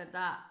flip side of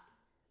that,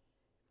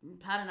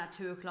 planning at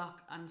 2:00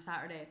 on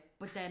Saturday,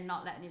 but then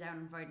not letting you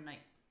down on Friday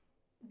night.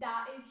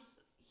 That is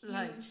huge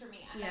like, for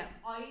me. And like,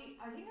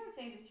 I think I was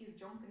saying this to you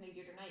drunkenly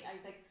the other night. I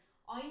was like,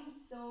 I'm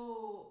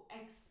so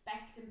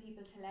expecting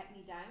people to let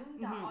me down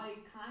that I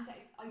can't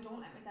I don't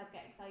let myself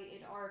get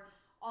excited, or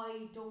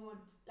I don't,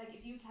 like,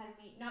 if you tell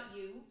me, not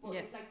you, but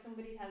if like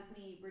somebody tells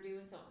me we're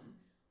doing something,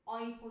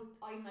 I'm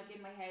like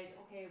in my head,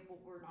 okay, but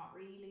we're not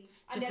really,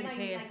 and just then in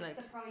case, I'm like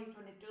surprised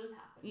when it does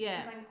happen,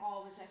 yeah, because I'm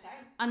always let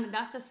down. And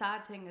that's a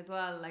sad thing as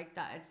well, like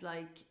that it's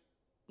like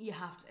you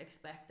have to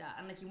expect that,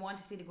 and like you want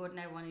to see the good in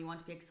everyone and you want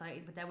to be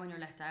excited, but then when you're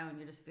let down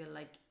you just feel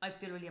like, I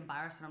feel really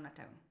embarrassed when I'm let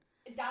down.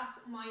 That's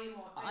my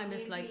I'm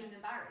just like feeling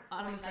embarrassed,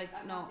 and I'm just like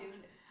I'm no, not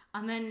doing this.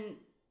 And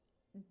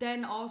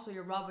then also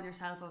you're robbing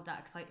yourself of that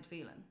excited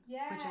feeling,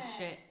 which is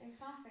shit.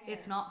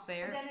 It's not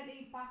fair. But then it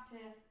leads back to,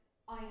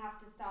 I have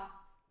to stop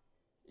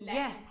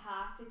letting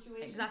pass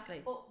situations.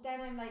 Exactly. But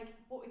then I'm like,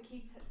 but it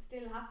keeps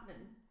still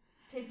happening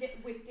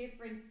with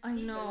different people. I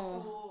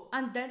know. So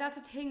and then that's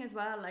a thing as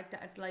well, like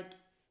that it's like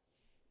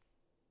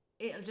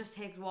it'll just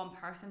take one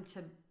person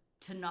to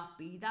not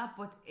be that,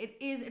 but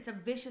it's a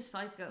vicious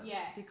cycle,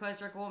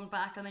 because you're going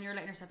back and then you're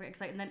letting yourself get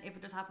excited, and then if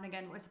it does happen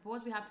again, well, I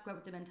suppose we have to go out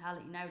with the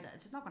mentality now that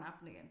it's just not going to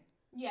happen again,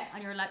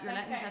 and you're letting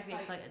yourself be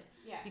excited,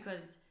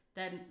 because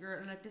then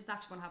you're like, this is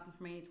actually going to happen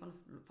for me, it's going to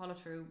follow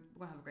through,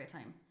 we're going to have a great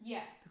time,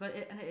 because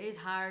it is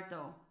hard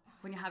though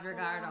when you have your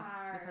guard up,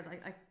 because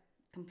I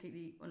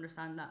completely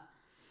understand that.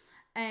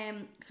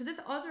 So this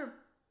other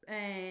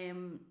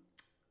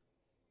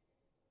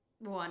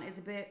one is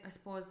a bit, I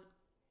suppose,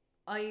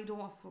 I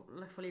don't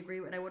fully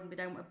agree with it, I wouldn't be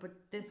down with it, but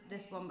this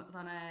one was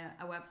on a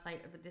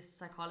website, but this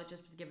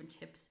psychologist was giving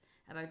tips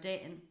about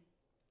dating,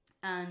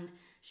 and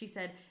she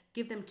said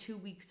give them 2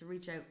 weeks to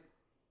reach out.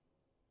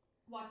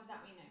 What does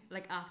that mean now?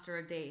 Like after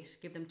a date,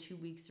 give them 2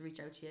 weeks to reach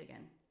out to you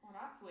again. Oh,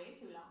 that's way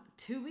too long.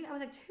 2 weeks? I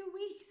was like, 2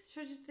 weeks?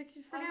 Should you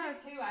forget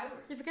like 2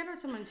 hours? You forget about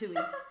someone in 2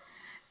 weeks.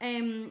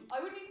 I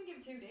wouldn't even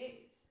give 2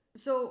 days.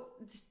 So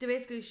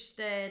basically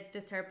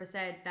this therapist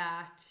said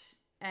that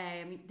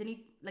they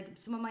need, like,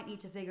 someone might need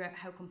to figure out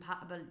how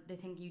compatible they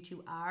think you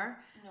two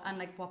are, and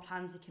like what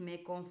plans they can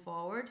make going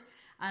forward,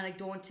 and I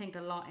don't think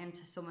a lot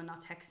into someone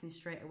not texting you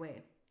straight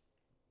away.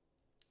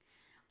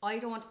 I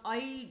don't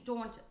agree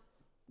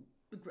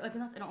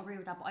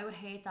with that, but I would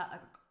hate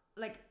that,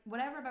 like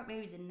whatever about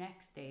maybe the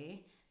next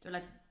day they're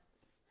like,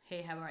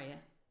 hey, how are you?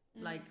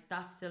 Like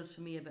that's still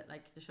to me a bit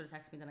like, they should have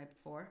texted me the night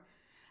before.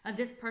 And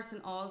this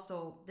therapist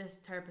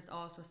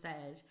also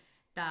said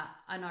that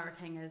another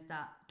thing is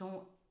that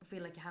don't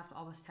feel like you have to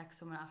always text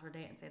someone after a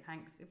date and say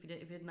thanks. If you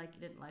didn't like,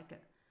 you didn't like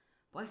it.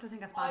 But I still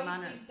think that's bad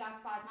manners. I think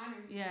that's bad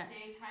manners. You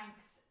say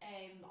thanks,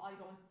 I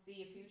don't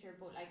see a future,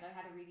 but like I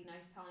had a really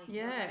nice time,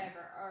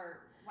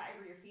 or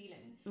whatever you're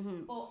feeling.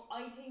 But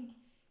I think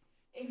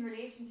in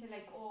relation to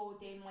like, oh,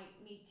 they might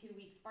need 2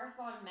 weeks. First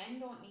of all, men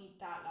don't need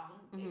that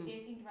long. If they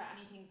think about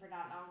anything for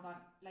that long,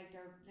 God, like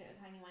their little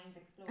tiny minds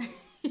explode.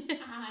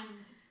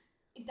 And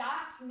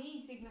that to me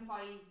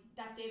signifies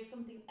that they have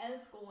something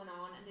else going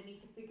on and they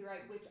need to figure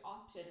out which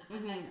option.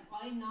 And like,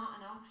 I'm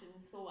not an option,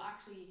 so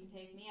actually you can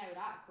take me out of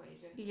that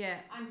equation.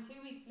 And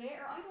 2 weeks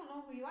later, I don't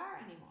know who you are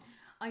anymore.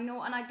 I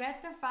know, and I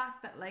get the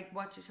fact that like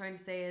what you're trying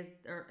to say is,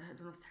 or I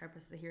don't know if the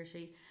therapist is he or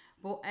she,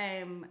 but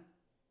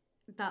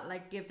that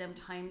like give them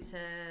time to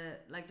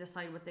like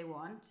decide what they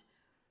want,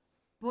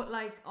 but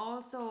like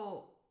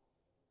also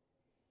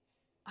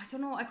I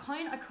don't know, I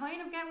kind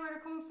of get where they're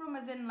coming from,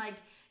 as in like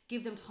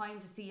give them time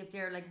to see if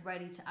they're like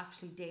ready to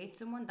actually date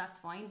someone,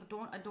 that's fine, but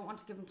I don't want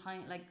to give them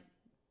time, like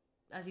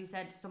as you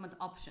said, someone's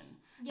option.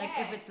 Like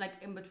if it's like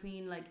in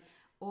between, like,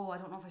 oh, I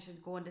don't know if I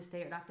should go on this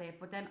date or that date,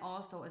 but then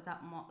also is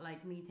that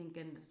like me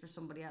thinking that there's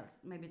somebody else,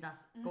 maybe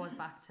that's goes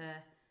back to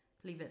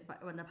leave it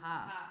in the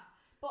past.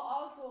 But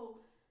also,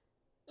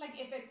 like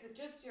if it's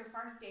just your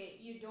first date,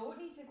 you don't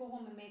need to go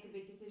home and make a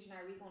big decision,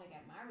 are we going to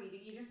get married?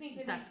 You just need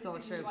to make a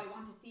decision, do I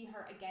want to see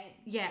her again?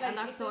 Yeah, like, and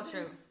that's so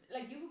true.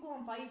 Like you could go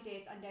on 5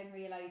 dates and then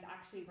realise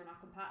actually we're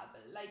not compatible.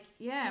 Like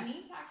you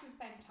need to actually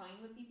spend time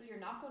with people.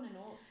 You're not going to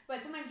know,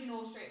 but sometimes you know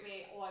straight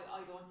away, oh,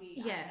 I don't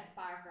see a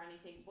spark or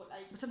anything, but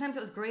like sometimes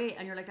it was great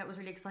and you're like, that was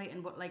really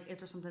exciting, but like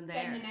is there something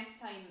there? Then the next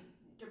time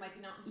there might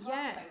be nothing to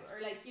talk about, or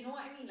like, you know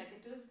what I mean, like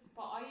it does.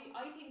 But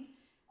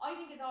I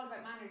think it's all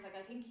about manners. Like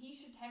I think he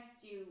should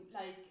text you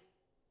like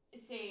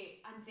say,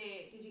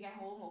 did you get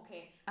home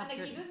okay? And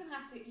like you don't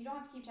have to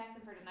keep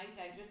texting for the night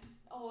then, just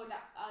I'll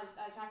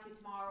chat to you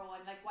tomorrow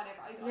and like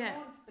whatever. I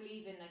don't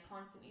believe in like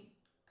constantly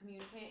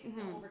communicating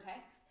over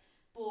text,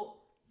 but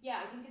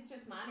I think it's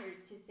just manners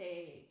to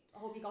say, I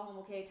hope you got home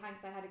okay,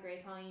 thanks, I had a great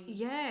time.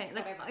 Like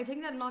whatever. I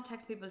think that not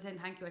text people saying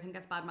thank you, I think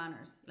that's bad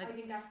manners. Like I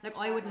think that's like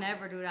I would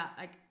never do that,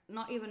 like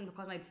not even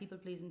because my people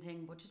pleasing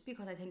thing, but just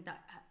because I think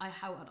that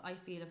how would I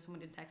feel if someone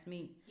didn't text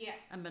me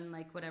and been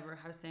like, whatever,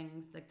 how's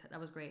things, like that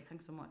was great,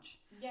 thanks so much.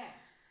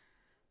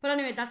 But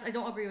anyway, I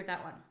don't agree with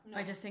that one. No.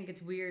 I just think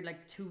it's weird,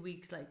 like 2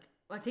 weeks, like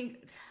I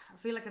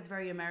feel like it's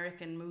very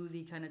American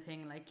movie kind of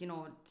thing, like, you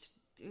know,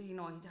 he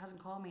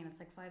hasn't called me and it's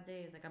like 5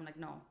 days, like I'm like,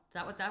 no,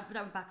 that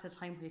went back to the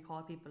time where you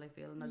call people, I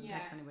feel, and not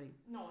text anybody.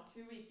 No,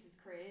 2 weeks is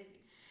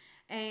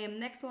crazy.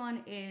 Next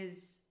one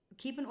is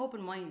keep an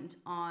open mind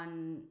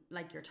on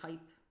like your type.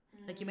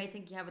 Like you may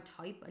think you have a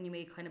type and you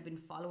may kind of been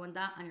following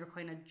that and you're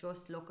kind of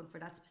just looking for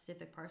that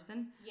specific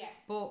person. Yeah.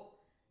 But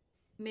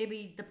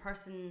maybe the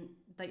person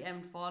that you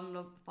haven't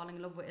falling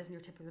in love with isn't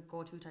your typical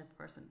go-to type of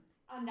person.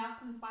 And that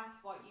comes back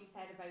to what you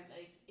said about,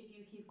 like, if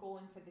you keep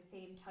going for the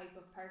same type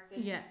of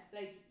person,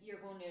 like, you're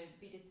going to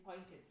be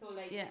disappointed. So,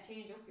 like,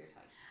 change up your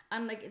type.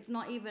 And, like, it's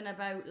not even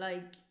about,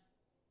 like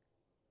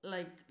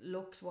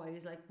looks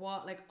wise, like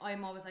what, like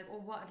I'm always like,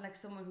 oh, what, like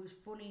someone who's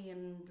funny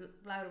and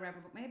blah, whatever,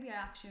 but maybe I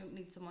actually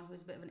need someone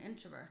who's a bit of an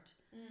introvert.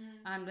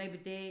 And maybe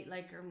they,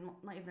 like, are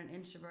not even an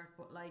introvert,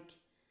 but, like,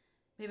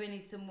 maybe I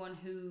need someone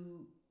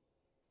who...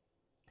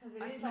 Because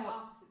it is, like,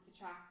 opposites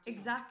attract.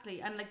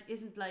 Exactly. And, like,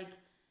 isn't, like,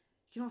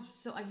 you know,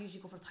 so I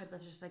usually go for the type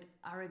that's just, like,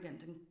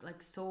 arrogant and,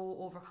 like, so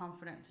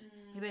overconfident.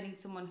 Maybe I need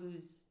someone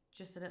who's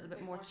just a little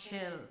bit more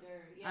chill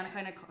and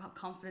kind of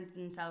confident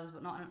in themselves,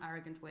 but not in an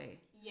arrogant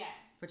way. Yeah.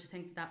 Which I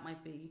think that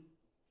might be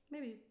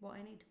maybe what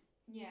I need.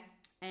 Yeah.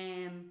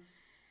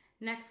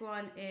 Next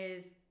one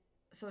is,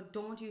 so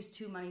don't use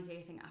too many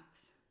dating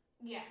apps.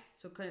 Yeah.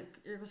 So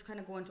you're just kind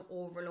of going to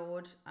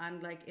overload,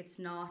 and, like, it's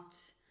not...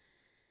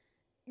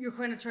 You're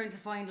kind of trying to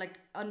find, like,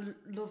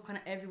 love kind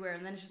of everywhere,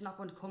 and then it's just not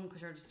going to come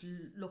because you're just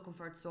looking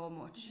for it so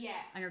much. Yeah.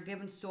 And you're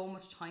giving so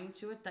much time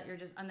to it that you're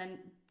just... And then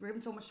you're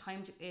giving so much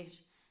time to it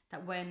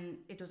that when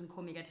it doesn't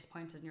come, you get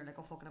disappointed and you're like,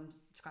 oh, fuck it, I'm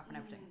scrapping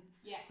everything.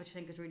 Yeah. Which I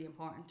think is really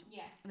important.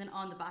 Yeah. And then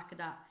on the back of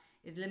that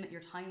is limit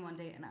your time on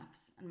dating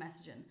apps and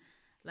messaging.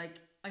 Like,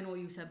 I know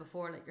you said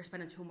before, like, you're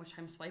spending too much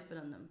time swiping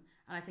on them.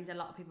 And I think that a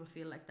lot of people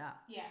feel like that.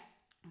 Yeah.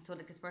 So,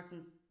 like, this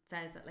person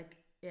says that, like,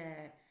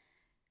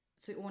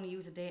 so you only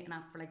use a dating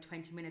app for, like,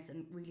 20 minutes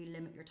and really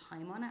limit your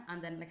time on it.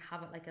 And then, like,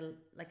 have it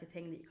like a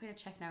thing that you kind of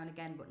check now and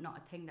again, but not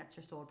a thing that's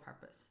your sole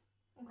purpose.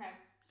 Okay.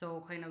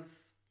 So kind of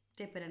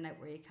dip in and out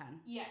where you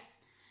can. Yeah.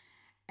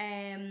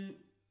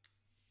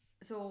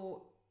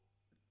 So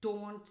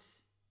don't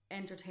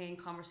entertain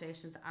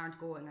conversations that aren't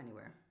going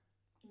anywhere.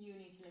 You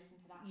need to listen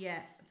to that. Yeah.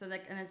 So,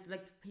 like, and it's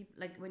like people,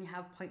 like, when you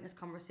have pointless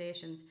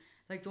conversations,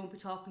 like, don't be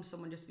talking to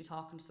someone, just be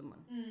talking to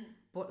someone.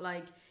 But,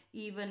 like,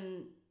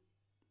 even,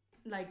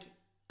 like,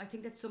 I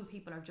think that some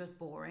people are just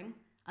boring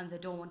and they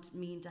don't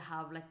mean to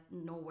have, like,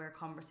 nowhere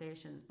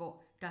conversations, but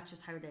that's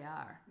just how they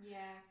are. Yeah.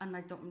 And,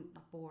 like, not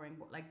boring,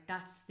 but, like,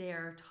 that's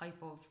their type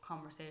of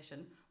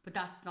conversation. But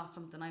that's not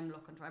something I'm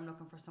looking for. I'm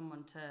looking for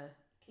someone to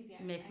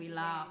make me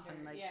laugh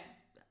and, like,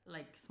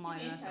 like, smile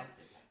and stuff.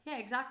 Like. Yeah,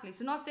 exactly.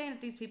 So, not saying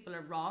that these people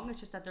are wrong. It's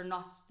just that they're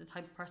not the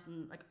type of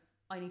person, like,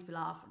 I need to be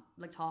laughing,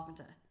 like, talking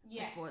to.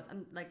 I suppose.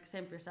 And, like,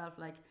 same for yourself.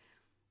 Like,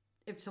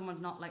 if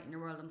someone's not lighting your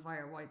world on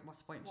fire, what's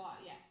the point? What?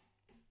 Yeah.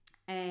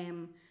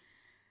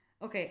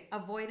 Okay,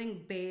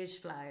 avoiding beige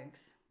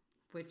flags,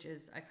 which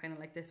is, I kind of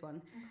like this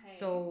one. Okay.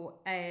 So,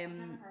 I've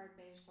never heard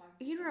beige flags.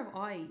 Either have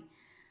I.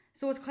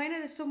 So it's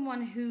kind of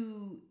someone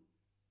who,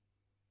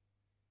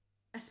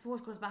 I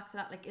suppose, goes back to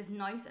that, like, is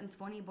nice and it's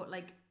funny, but,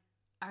 like,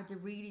 are they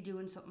really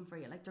doing something for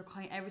you? Like, they're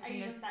kind of, everything are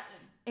you is... just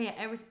settling?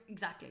 Yeah,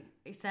 exactly.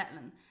 It's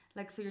settling.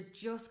 Like, so you're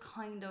just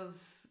kind of...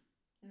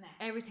 Meh.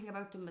 Everything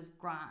about them is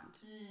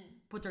grand.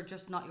 But they're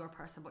just not your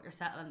person, but you're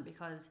settling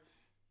because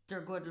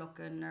they're good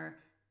looking or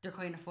they're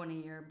kind of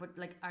funny, or, but,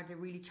 like, are they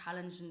really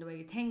challenging the way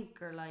you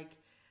think, or, like,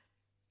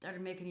 are they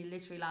making you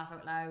literally laugh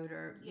out loud,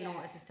 or, you know,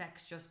 is the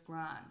sex just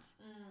grand?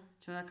 Do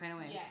you know, that kind of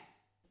way? Yeah.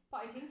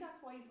 But I think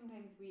that's why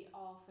sometimes we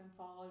often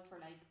fall for,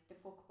 like, the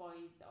fuck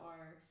boys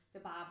or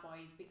the bad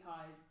boys,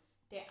 because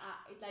they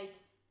like,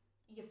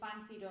 you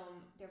fancy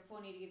them, they're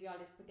funny to give you all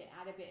this, but they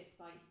add a bit of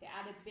spice, they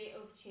add a bit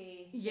of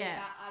chase, they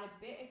add a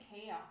bit of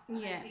chaos. And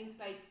I think,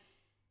 like,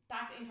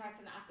 that's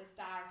interesting at the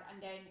start,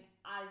 and then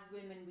as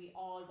women we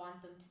all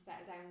want them to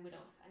settle down with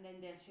us, and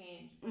then they'll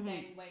change, but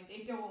then when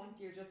they don't,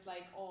 you're just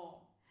like, oh.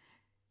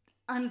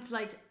 And it's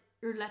like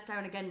you're let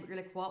down again, but you're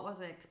like, what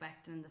was I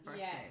expecting in the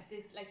first place?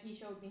 This, like, he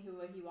showed me who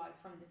he was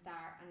from the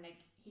start, and,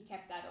 like, he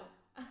kept that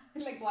up.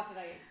 Like, what did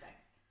I expect?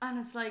 And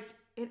it's like,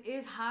 it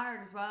is hard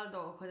as well,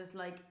 though, because it's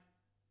like,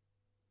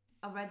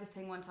 I read this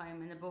thing one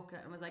time in a book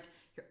and it was like,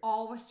 you're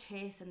always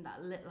chasing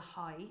that little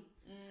high,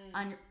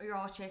 and you're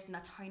always chasing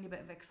that tiny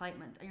bit of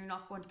excitement, and you're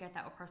not going to get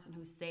that with a person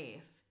who's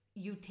safe.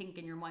 You think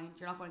in your mind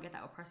you're not going to get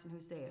that with a person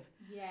who's safe.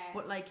 Yeah.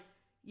 But, like,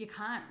 you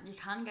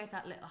can get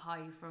that little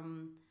high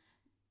from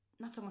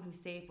not someone who's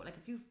safe, but, like,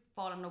 if you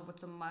fall in love with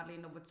someone, madly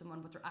in love with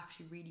someone, but they're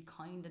actually really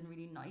kind and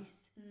really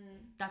nice,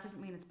 that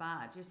doesn't mean it's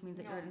bad. It just means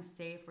that you're in a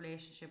safe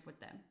relationship with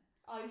them.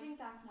 I think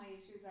that's my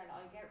issue as well.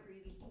 I get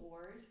really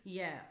bored.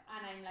 Yeah.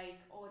 And I'm like,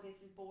 oh, this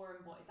is boring,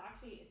 but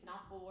it's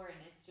not boring,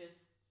 it's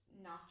just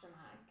not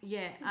dramatic.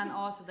 Yeah, and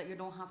also that you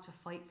don't have to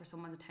fight for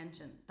someone's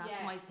attention.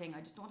 That's my thing.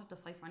 I just don't have to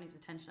fight for anyone's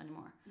attention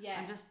anymore.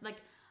 Yeah.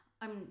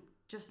 I'm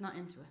just not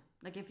into it.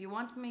 Like, if you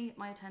want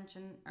my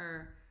attention,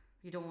 or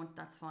you don't want,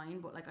 that's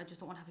fine, but, like, I just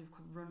don't want to have people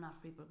run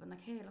after people, but,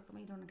 like, hey, look at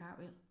me doing a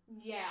cartwheel.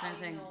 Yeah,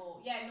 I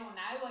know. Yeah, no,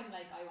 now I'm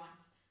like, I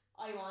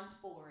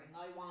want boring.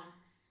 I want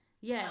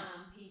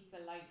peaceful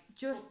life.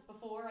 Just but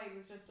before I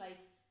was just like,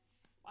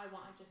 I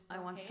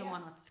want chaos.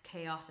 Someone that's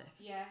chaotic.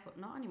 Yeah. But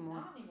not anymore.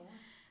 Not anymore.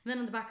 And then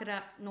on the back of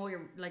that, no,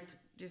 you're, like,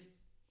 just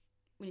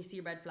when you see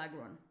a red flag,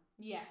 run.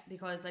 Yeah.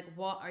 Because like,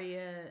 what are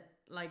you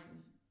like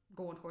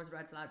going towards a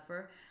red flag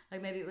for?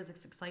 Like maybe it was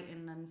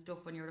exciting and stuff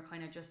when you were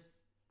kind of just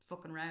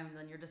fucking around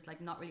and you're just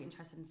like not really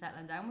interested in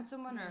settling down with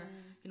someone or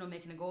you know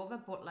making a go of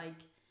it. But like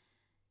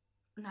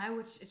now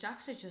it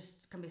actually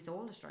just can be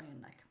soul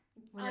destroying. Like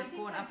when you're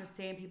going after the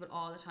same people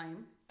all the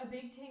time. A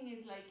big thing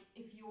is like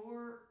if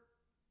you're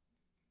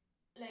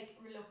like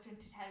reluctant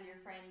to tell your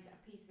friends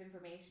a piece of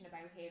information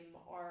about him,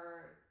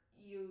 or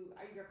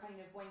you're kind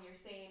of, when you're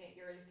saying it,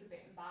 you're a little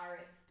bit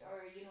embarrassed,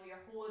 or you know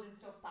you're holding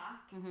stuff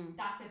back.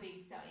 That's a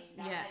big sign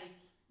that like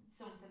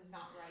something's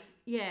not right.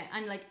 Yeah,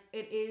 and like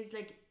it is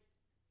like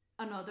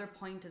another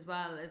point as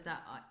well is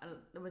that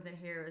I was in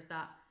here is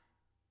that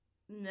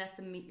let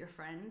them meet your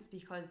friends,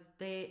 because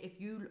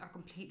if you are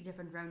completely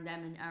different around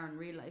them than you are in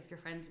real life, your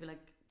friends will be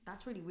like,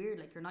 that's really weird,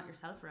 like you're not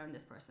yourself around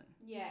this person.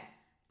 Yeah.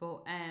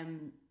 But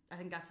I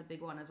think that's a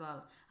big one as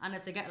well. And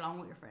if they get along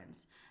with your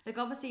friends, like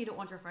obviously you don't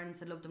want your friends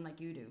to love them like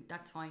you do,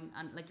 that's fine,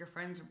 and like your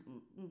friends are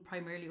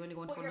primarily only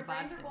going to go to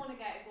bad things. But your friends are going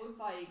to get a good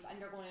vibe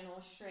and they're going to know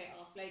straight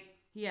off, like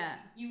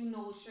you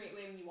know straight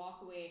away when you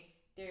walk away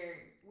they're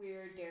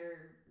weird,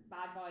 they're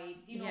bad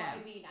vibes, you know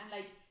what I mean? And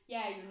like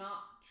you're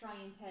not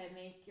trying to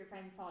make your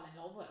friends fall in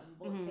love with them,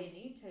 but they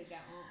need to get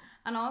on.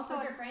 And also,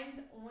 because your friends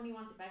only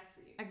want the best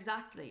for you.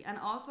 Exactly. And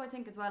also I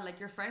think as well, like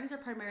your friends are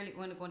primarily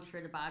only going to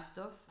hear the bad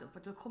stuff,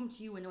 but they'll come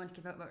to you when they want to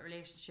give out about a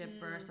relationship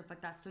or stuff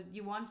like that. So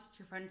you want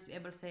your friends to be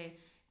able to say,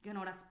 you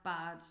know, that's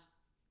bad,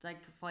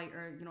 like fight,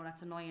 or you know,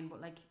 that's annoying,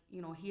 but like,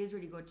 you know, he is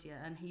really good to you,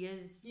 and he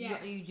is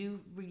you do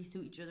really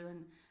suit each other,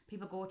 and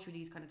people go through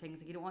these kind of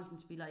things. Like you don't want them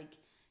to be like,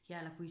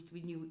 yeah, like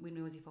we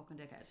knew was he fucking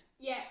dickhead.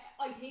 Yeah,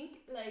 I think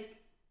like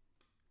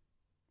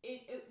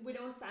it with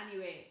us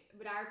anyway,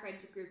 with our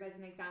friendship group as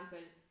an example,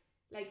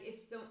 like if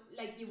so,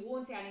 like you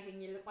won't say anything,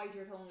 you'll bite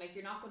your tongue, like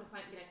you're not going to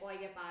come out and be like, oh, I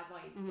get bad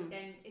vibes, but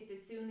then it's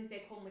as soon as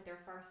they come with their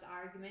first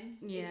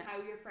argument, it's how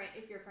if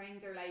your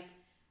friends are like,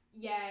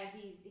 yeah,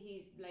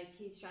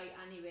 he's shite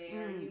anyway,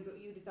 or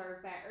you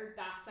deserve better,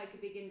 that's like a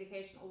big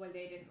indication, oh well,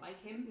 they didn't like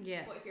him.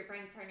 But if your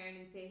friends turn around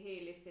and say,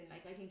 hey, listen,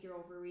 like I think you're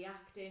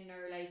overreacting,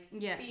 or like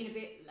being a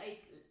bit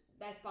like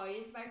less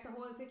biased about the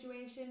whole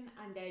situation,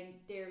 and then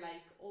they're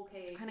like,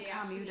 okay, kind of they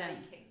calm actually you down.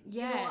 like him.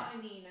 You know what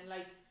I mean? And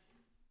like,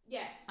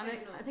 and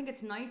I think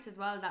it's nice as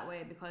well that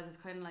way, because it's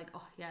kind of like,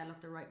 oh yeah, look,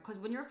 they're right. Because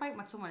when you're fighting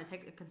with someone,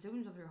 it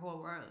consumes up your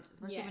whole world,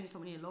 especially when you're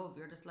someone you love.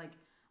 You're just like,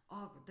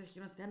 oh,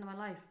 you know, it's the end of my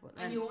life. But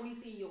and you only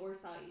see your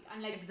side,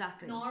 and like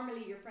exactly,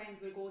 normally your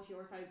friends will go to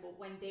your side, but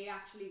when they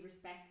actually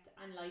respect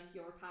and like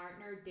your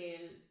partner,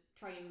 they'll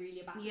try and reel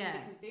you back in,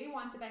 because they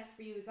want the best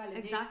for you as well,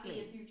 and they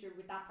see a future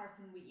with that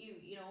person with you,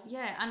 you know.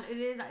 And it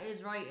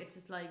is right. It's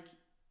just like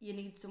you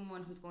need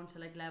someone who's going to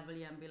like level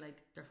you and be like,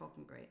 they're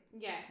fucking great.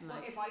 Like,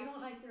 but if I don't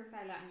like your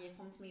fella and you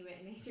come to me with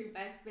an issue,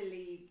 best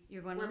believe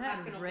you're going to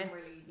packing up and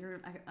we're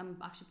leaving. I'm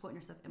actually putting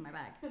your stuff in my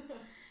bag.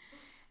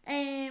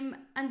 And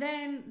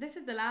then this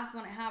is the last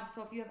one I have,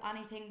 so if you have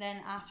anything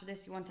then after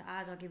this you want to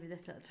add, I'll give you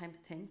this little time to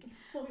think.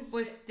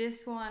 But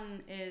this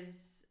one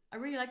is, I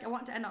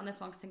want to end on this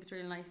one because I think it's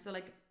really nice. So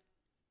like,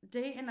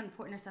 dating and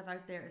putting yourself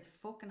out there is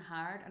fucking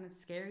hard and it's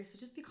scary, so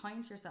just be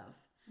kind to yourself.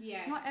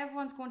 Not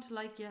everyone's going to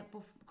like you,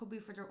 but could be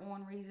for their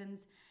own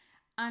reasons.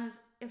 And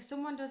if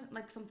someone doesn't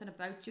like something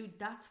about you,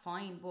 that's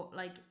fine, but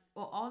like,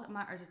 well, all that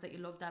matters is that you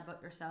love that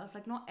about yourself.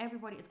 Like not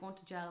everybody is going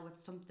to gel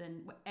with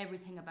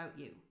everything about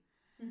you.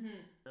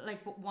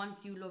 Like, but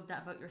once you love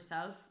that about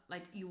yourself,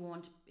 like you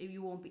won't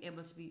be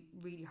able to be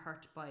really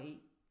hurt by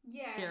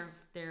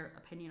their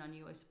opinion on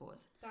you, I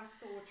suppose. That's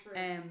so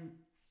true.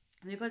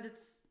 Because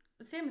it's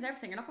the same as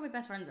everything. You're not going to be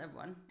best friends with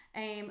everyone.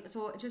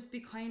 So just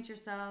be kind to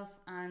yourself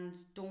and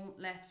don't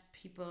let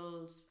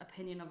people's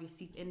opinion of you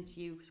seep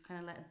into you. Just kind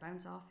of let it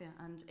bounce off you.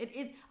 And it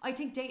is, I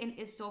think dating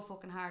is so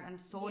fucking hard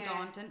and so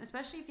daunting,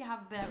 especially if you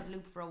have been out of the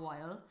loop for a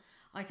while.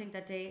 I think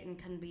that dating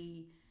can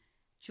be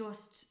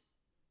just,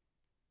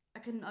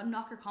 it can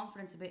knock your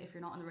confidence a bit if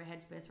you're not in the right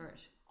headspace for it.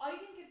 I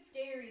think it's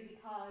scary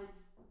because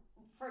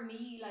for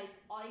me, like,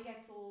 I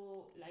get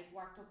so like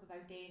worked up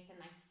about dates and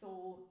like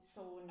so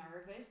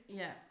nervous.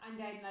 And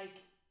then like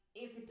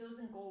if it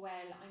doesn't go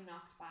well, I'm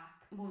knocked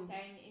back. But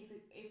then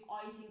if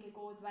I think it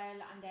goes well,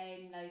 and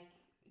then like,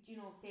 do you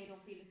know, if they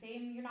don't feel the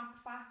same, you're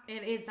knocked back.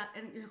 It is that,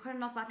 and you're kind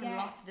of knocked back in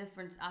lots of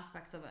different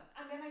aspects of it.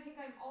 And then I think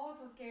I'm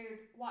also scared,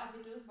 what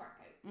if it does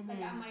work out? Like,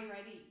 am I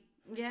ready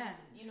for something?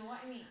 You know what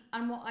I mean?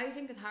 And what I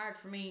think is hard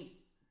for me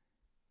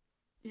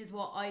is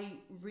what I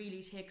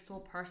really take so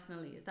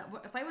personally is that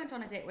if I went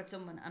on a date with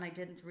someone and I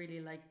didn't really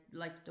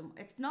like them,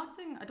 it's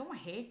nothing, I don't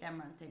hate them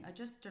or anything, they're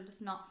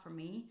just not for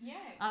me.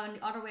 And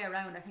the other way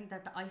around, I think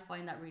that I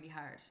find that really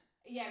hard.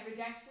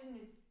 Rejection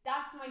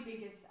that's my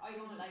biggest, I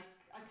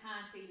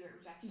can't deal with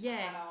rejection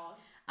at all.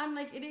 And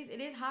like it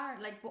is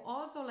hard, like, but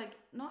also like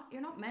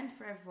you're not meant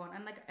for everyone,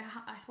 and like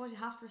I suppose you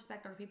have to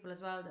respect other people as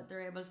well, that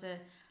they're able to,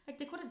 like,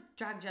 they could have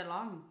dragged you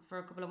along for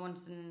a couple of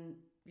months and,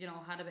 you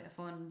know, had a bit of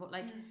fun, but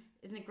like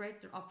isn't it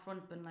great they're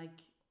upfront been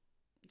like,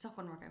 it's not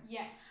going to work out.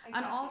 Exactly.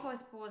 And also I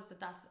suppose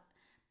that's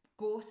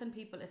ghosting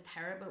people is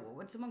terrible.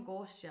 When someone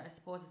ghosts you, I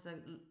suppose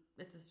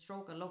it's a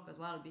stroke of luck as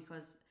well,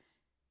 because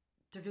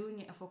they're doing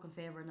you a fucking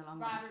favour in the long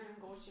run. Rather than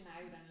ghost you now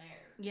than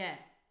later. Yeah,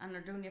 and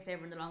they're doing you a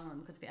favour in the long run,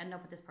 because if you end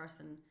up with this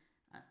person,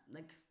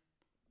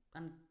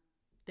 and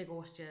they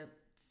ghost you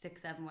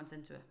 6-7 months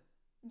into it.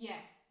 Yeah.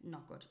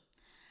 Not good.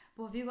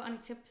 But have you got any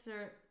tips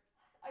or?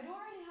 I don't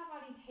really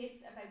have any tips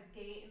about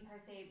dating per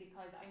se,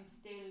 because I'm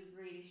still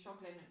really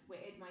struggling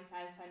with it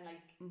myself and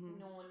like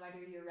knowing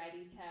whether you're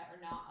ready to or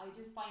not. I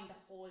just find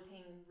the whole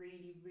thing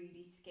really,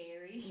 really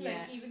scary.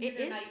 Yeah, like even it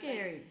the is night,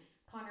 scary.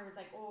 Like, Connor was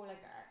like, "Oh,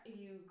 like, are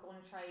you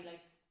gonna try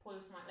like pull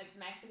someone like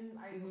messing?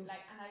 Are you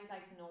like?" And I was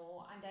like,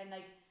 "No." And then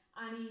like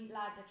any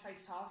lad that tried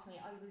to talk to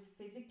me, I was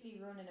physically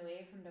running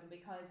away from them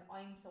because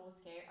I'm so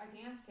scared. I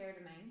think I'm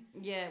scared of men.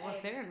 Yeah, well,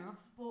 fair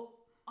enough. But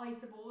I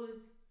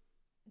suppose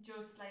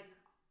just like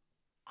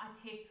a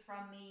tip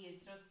from me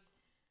is just,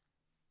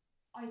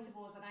 I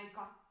suppose, and I've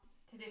got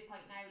to this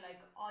point now,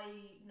 like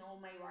I know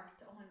my worth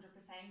 100%,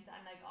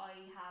 and like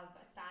I have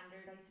a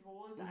standard, I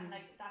suppose, and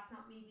like that's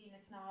not me being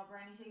a snob or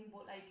anything,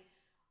 but like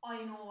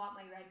I know what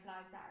my red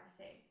flags are,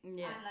 say,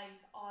 and like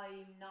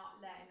I'm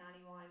not letting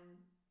anyone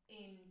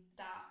in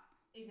that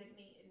isn't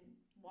meeting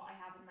what I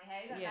have in my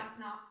head, and that's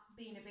not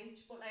being a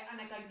bitch, but like,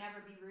 and like I'd never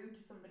be rude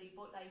to somebody,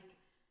 but like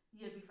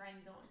you'll be friend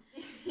zone.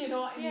 You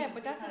know what I mean? Yeah,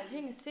 but that's the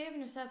thing, is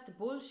saving yourself the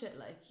bullshit,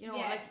 like, you know,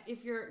 like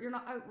if you're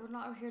not out, we're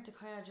not out here to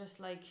kind of just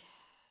like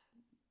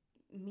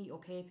meet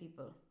okay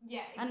people.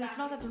 Yeah, exactly. And it's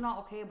not that they're not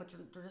okay, but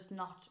they're just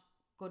not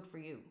good for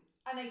you.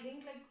 And I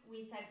think like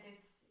we said this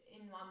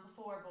in one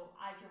before, but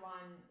as you're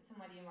one,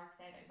 somebody in work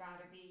said, I'd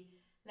rather be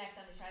left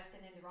on the shelf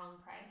than in the wrong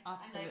press.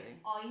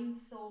 Absolutely. And like I'm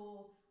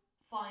so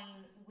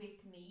fine with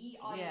me.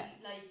 I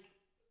like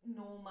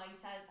know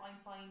myself.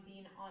 I'm fine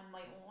being on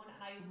my own,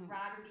 and I would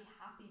rather be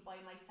happy by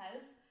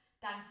myself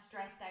than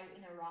stressed out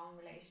in a wrong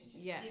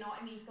relationship. Yeah. You know what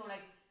I mean? So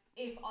like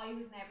if I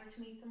was never to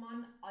meet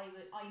someone, I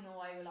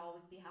know I will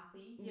always be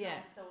happy. You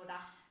know? So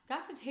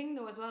that's the thing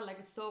though as well, like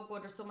it's so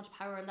good, there's so much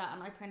power in that,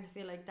 and I kind of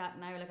feel like that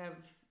now, like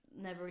I've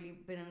never really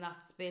been in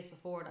that space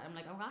before, that I'm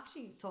like, I'm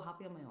actually so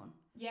happy on my own.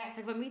 Yeah.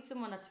 Like if I meet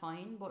someone, that's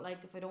fine, but like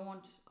if I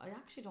don't, I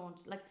actually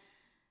don't, like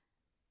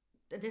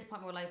at this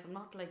point in my life, I'm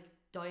not like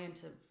dying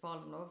to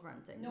fall in love or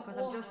anything, because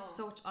I'm just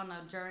such on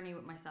a journey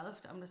with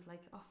myself that I'm just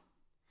like, oh,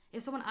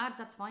 if someone adds,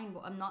 that's fine,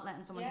 but I'm not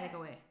letting someone take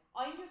away.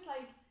 I'm just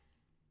like,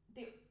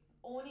 the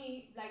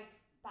only like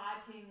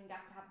bad thing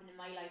that could happen in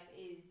my life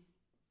is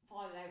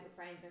falling out with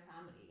friends or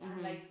family,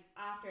 and like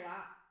after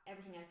that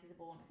everything else is a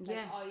bonus.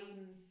 Like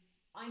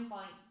I'm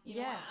fine,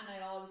 you know,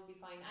 and I'll always be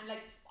fine, and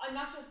like I'm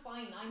not just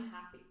fine, I'm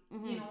happy.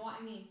 You know what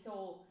I mean?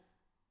 So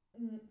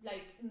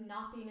like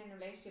not being in a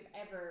relationship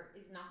ever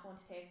is not going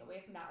to take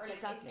away from that, or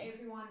like if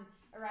everyone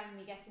around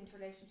me gets into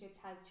relationships,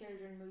 has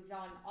children, moves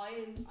on,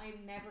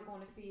 I'm never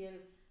going to feel,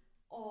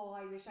 oh,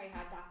 I wish I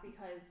had that,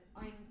 because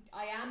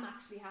I am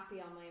actually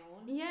happy on my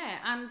own. Yeah,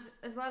 and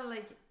as well,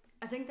 like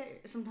I think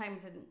that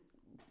sometimes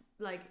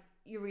like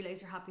you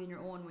realise you're happy on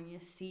your own when you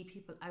see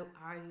people out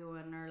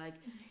arguing, or like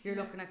you're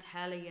looking at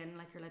telly and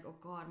like you're like, oh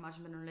god,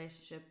 imagine being in a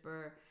relationship,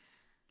 or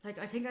like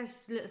I think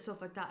little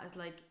stuff like that is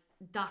like,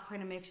 that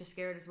kind of makes you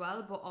scared as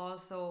well, but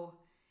also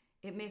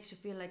it makes you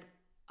feel like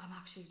I'm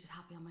actually just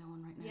happy on my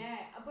own right now.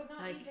 Yeah, but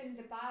not like, even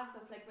the bad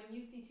stuff, like when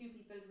you see two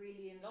people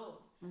really in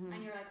love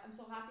and you're like, I'm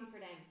so happy for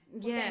them,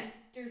 but then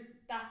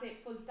that's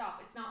it, full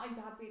stop. It's not I'm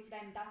so happy for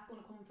them, that's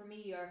going to come for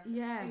me, or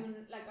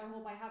soon, like I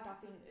hope I have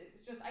that soon.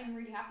 It's just I'm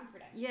really happy for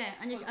them.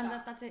 And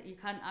that's it. You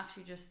can't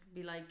actually just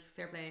be like,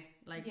 fair play,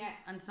 like,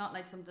 and it's not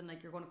like something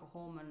like you're going to go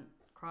home and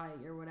cry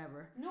or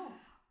whatever. No.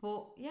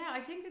 But yeah,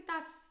 I think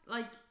that's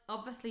like,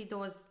 obviously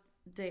those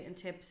dating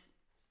tips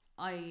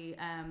I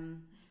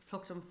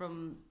plucked them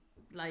from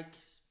like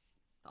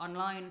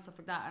online and stuff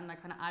like that, and I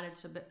kind of added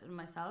to a bit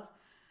myself.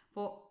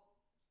 But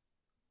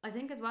I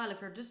think as well,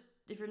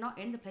 if you're not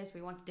in the place where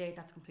you want to date,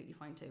 that's completely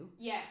fine too.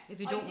 Yeah.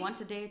 If you don't want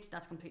to date,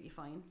 that's completely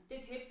fine. The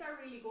tips are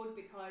really good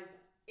because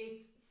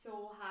it's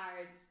so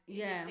hard in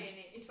this day and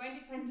age. In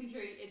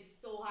 2023, it's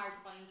so hard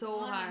to find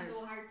someone, and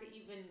so hard to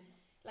even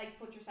like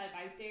put yourself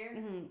out there.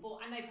 But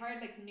and I've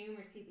heard like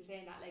numerous people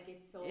saying that like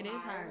it's so hard. It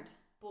is hard.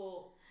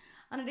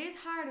 And it is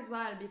hard as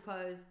well,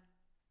 because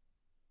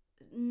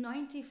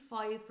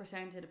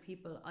 95% of the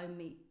people I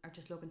meet are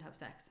just looking to have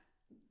sex.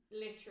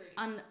 Literally.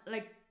 And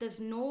like there's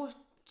no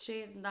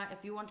shade in that.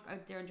 If you want to go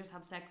out there and just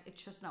have sex,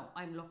 it's just no,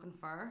 I'm looking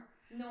for.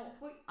 No,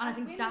 but and I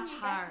think that's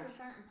hard. Get to a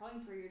certain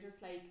point where you're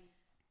just like,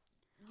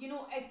 you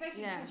know,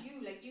 especially because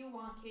you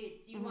want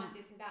kids, you want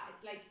this and that.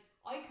 It's like,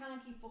 I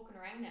can't keep fucking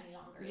around any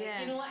longer.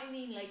 Like, you know what I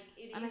mean? Like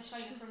it is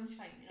kind of crunch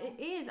time, you know?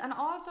 It is. And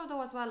also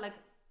though as well, like,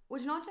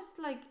 would you not just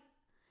like,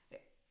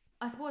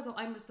 I suppose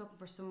I'm just looking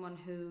for someone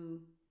who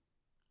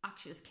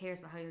actually just cares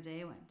about how your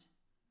day went.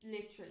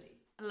 Literally.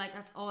 Like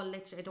that's all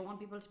literally. I don't want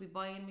people to be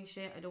buying me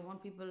shit. I don't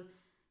want people,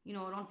 you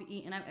know, I don't want to be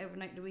eating out every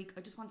night of the week.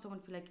 I just want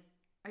someone to be like,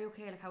 are you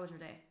okay? Like, how was your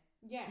day?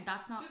 Yeah. And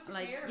that's not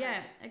like,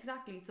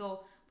 exactly.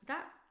 So but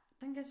that,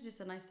 I think that's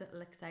just a nice little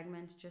like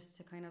segment just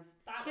to kind of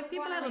give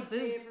people a little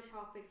boost.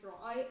 Topics,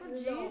 I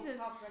love to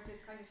talk about this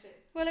kind of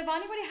shit. Well, if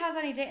anybody has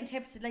any dating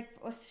tips like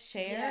for us to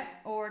share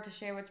or to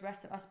share with the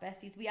rest of us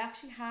besties, we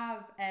actually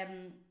have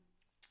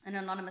an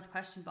anonymous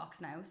question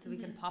box now, so we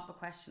Mm-hmm. can pop a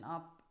question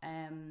up. If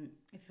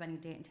you have any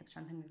dating tips or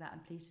anything like that,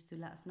 and please just do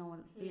let us know. It'll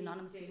be Please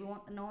anonymous. do. We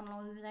want no one to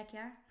know who the heck you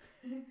are.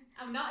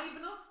 And not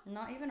even us.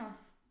 Not even us.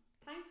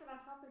 Thanks for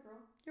that topic, girl.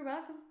 You're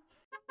welcome.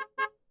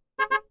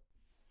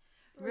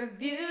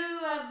 Review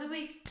of the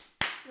week.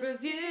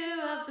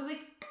 Review of the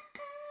week.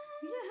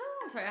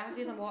 Yoo-hoo. Sorry, I have to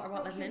use some water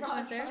bottle as an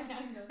instrument there.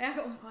 Triangle. Yeah,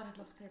 oh god, I'd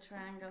love to play a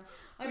triangle.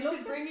 We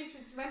should bring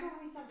instruments. Remember when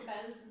we used to have the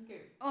bells in school?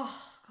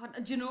 Oh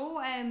god, do you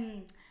know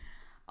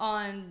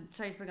on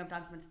sorry to bring up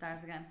Dancing with the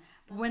Stars again,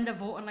 but when the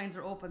voting lines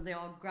are open, they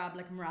all grab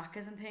like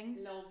maracas and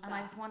things. Love And that.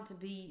 I just want to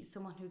be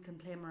someone who can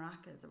play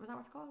maracas. Was that what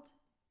it's called?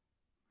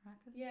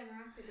 Maracas? Yeah,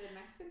 maraca, the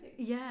Mexican thing.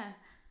 Yeah.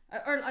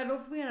 Or I'd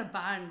love to be in a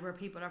band where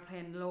people are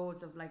playing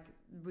loads of like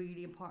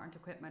really important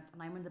equipment,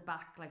 and I'm in the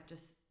back like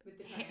just With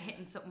the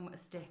hitting something with a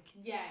stick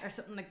Yeah. or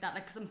something like that.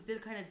 Like, because I'm still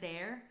kind of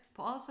there,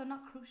 but also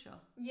not crucial.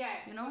 Yeah.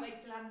 You know? But, like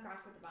still having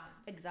crack with the band.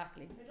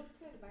 Exactly. I'd love to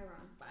play the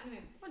background. But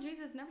anyway. Oh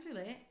Jesus, never too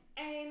late.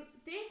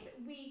 This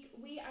week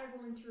we are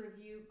going to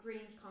review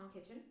Grange Con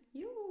Kitchen.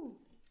 You.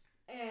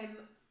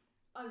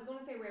 I was going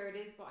to say where it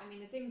is, but I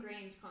mean it's in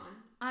Grange Con.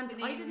 And The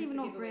I name didn't is even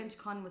the know giveaway. Grange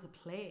Con was a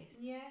place.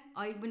 Yeah.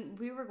 When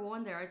we were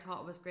going there, I thought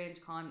it was Grange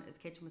Con, his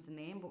kitchen was the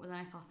name, but when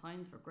I saw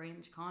signs for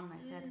Grange Con,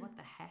 I said, what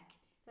the heck?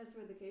 That's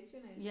where the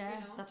kitchen is. Yeah, you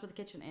know? that's where the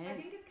kitchen is. I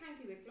think it's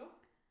County Wicklow.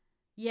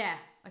 Yeah,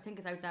 I think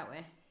it's out that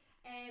way.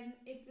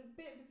 It's a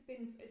bit of a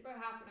spin. It's about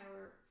half an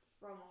hour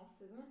from us,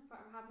 isn't it?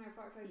 Half an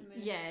hour, 45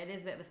 minutes. Yeah, it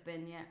is a bit of a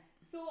spin, yeah.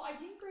 So I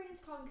think Grange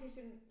Con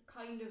Kitchen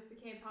kind of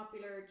became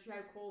popular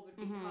throughout COVID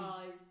Mhm.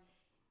 because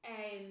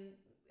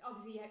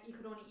obviously you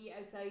could only eat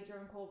outside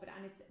during COVID,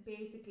 and it's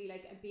basically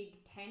like a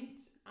big tent,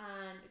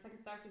 and it's like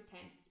a circus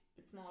tent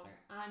but smaller,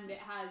 and they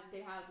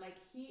have like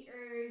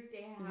heaters,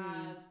 they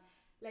have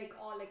like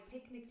all like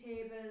picnic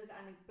tables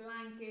and like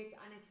blankets,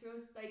 and it's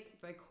just like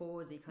Very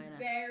cozy, kind of.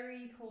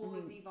 very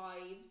cozy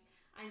vibes,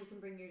 and you can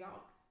bring your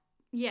dogs.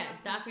 Yeah,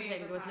 That's that's my the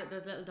thing. favourite part.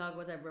 There's little dog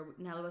was everywhere.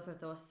 Nella was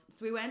with us.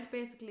 So we went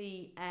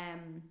basically,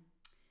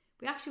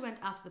 we actually went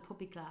after the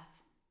puppy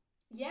class.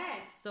 Yeah.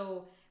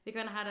 So we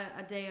kind of had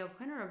a day of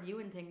kind of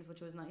reviewing things, which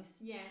was nice.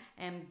 Yeah.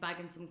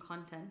 Bagging some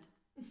content.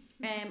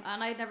 And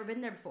I'd never been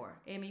there before.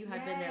 Amy, you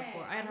had been there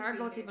before. I had heard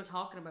loads of people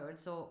talking about it,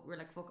 so we're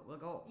like, fuck it, we'll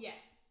go. Yeah.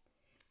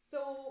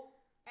 So,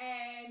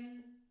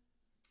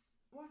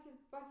 what did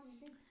you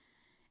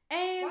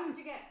think? What did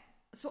you get?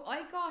 So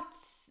I got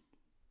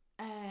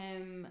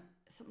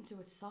something to do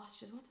with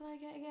sausages. What did I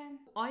get again?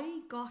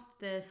 I got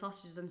the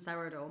sausages and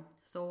sourdough.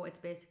 So it's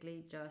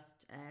basically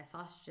just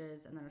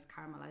sausages, and then there's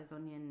caramelized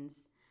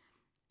onions.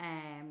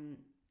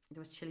 There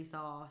was chili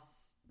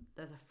sauce.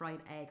 There's a fried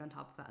egg on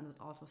top of it, and there was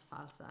also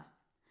salsa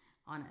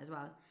on it as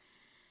well.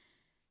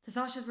 The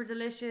sausages were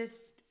delicious.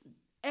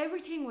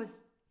 Everything was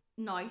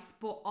nice,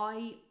 but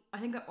I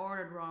think I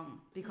ordered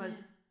wrong because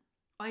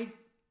I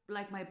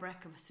like my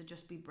breakfast to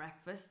just be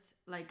breakfast.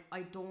 Like,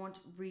 I don't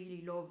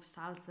really love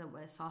salsa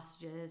with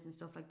sausages and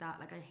stuff like that.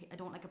 Like, I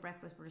don't like a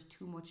breakfast where there's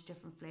too much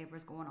different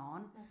flavors going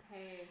on.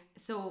 Okay.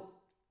 So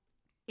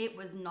it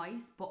was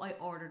nice, but I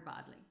ordered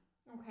badly.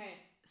 Okay.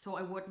 So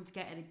I wouldn't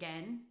get it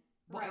again.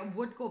 But I Right.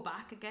 would go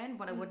back again,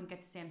 but I wouldn't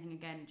get the same thing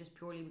again, just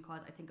purely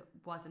because I think it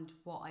wasn't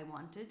what I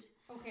wanted.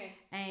 Okay.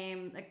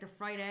 Like the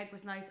fried egg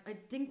was nice. I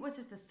think it was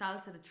just the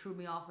salsa that threw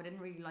me off. I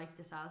didn't really like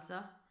the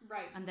salsa.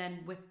 Right. And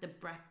then with the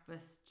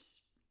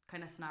breakfast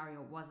kind of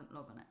scenario, wasn't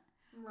loving it.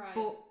 Right.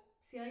 But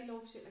see, I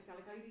love shit like that.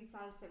 Like, I'd eat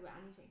salsa with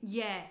anything.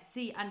 yeah,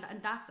 see, and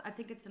that's, I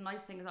think it's a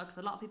nice thing as well, because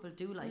a lot of people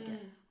do like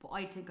it, but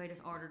I think I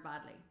just ordered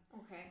badly.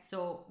 Okay.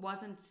 So it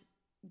wasn't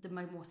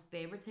my most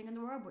favourite thing in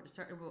the world, but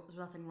there was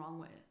nothing wrong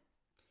with it.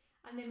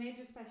 And they made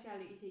your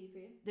speciality tea for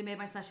you. They made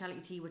my speciality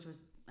tea, which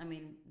was, I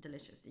mean,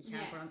 delicious. You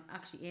can't Yeah. put on.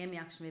 Actually, Amy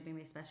actually made me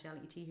my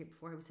speciality tea here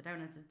before we sit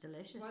down, and it's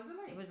delicious. Was it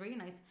nice? It was really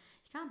nice.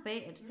 You can't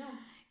beat it. No.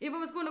 If I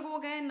was going to go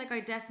again, like,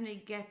 I'd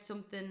definitely get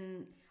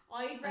something.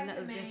 I'd A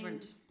little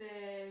recommend different.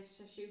 the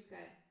shashuka.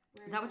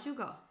 Is that what you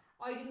got?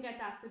 I didn't get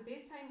that. So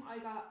this time I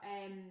got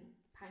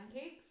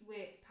pancakes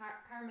with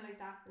caramelized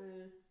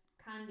apple,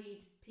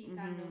 candied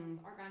pecan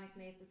nuts, organic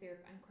maple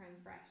syrup, and creme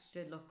fraiche.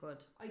 Did look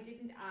good. I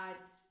didn't add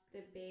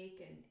the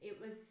bacon. It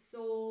was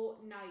so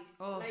nice.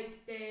 Oh.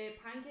 Like, the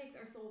pancakes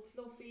are so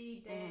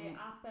fluffy. The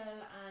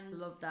apple and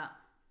Love that.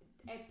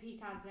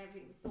 pecans and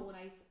everything was so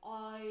nice.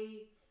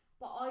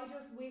 But I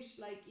just wish,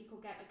 like, you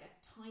could get like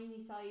a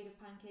tiny side of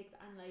pancakes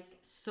and like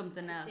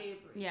Something else.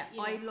 savoury, Yeah,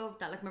 you I know. love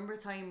that. Like, remember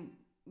the time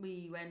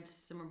we went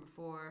somewhere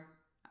before?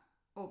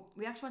 Oh,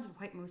 we actually went to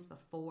White Moose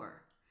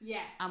before,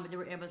 yeah, and we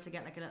were able to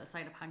get like a little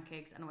side of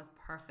pancakes, and it was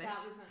perfect. that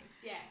was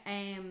nice.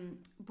 Yeah.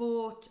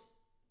 But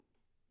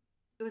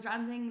was there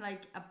anything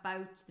like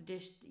about the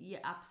dish that you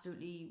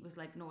absolutely was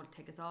like, no, it'll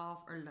take us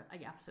off, or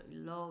like you absolutely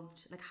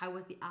loved? Like, how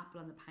was the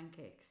apple on the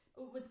pancakes?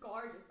 It was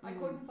gorgeous. I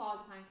couldn't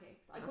fault the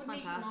pancakes. I That's couldn't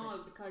eat them fantastic.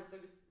 all because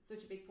there was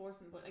such a big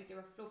portion, but like, they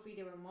were fluffy,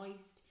 they were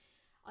moist.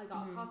 I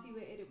got a coffee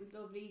with it. It was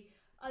lovely.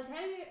 I'll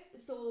tell you,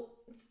 so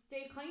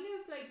they kind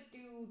of like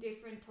do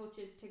different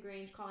touches to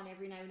Grange Con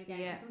every now and again.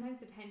 Yeah. And sometimes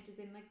the tent is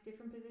in like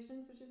different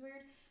positions, which is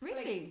weird. Really?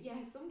 But, like,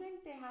 yeah,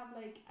 sometimes they have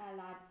like a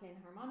lad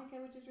playing harmonica,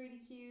 which is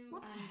really cute.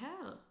 What the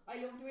hell? I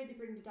love the way they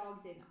bring the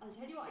dogs in. I'll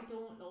tell you what I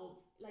don't love,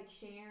 like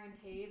sharing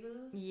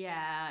tables.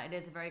 Yeah, it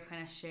is a very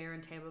kind of share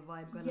and table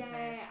vibe kind of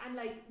place. Yeah, and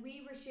like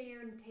we were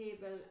sharing a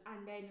table,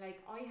 and then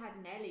like I had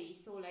Nelly,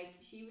 so like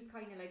she was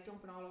kind of like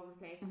jumping all over the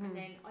place, and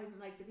then I'm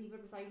like the people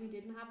beside me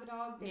didn't have a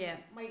dog. They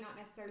might not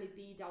necessarily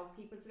be dog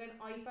people, so then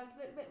I felt a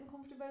little bit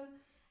uncomfortable.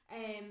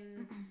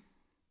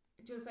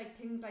 Just like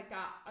things like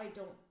that, I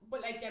don't.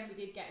 But like then we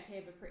did get a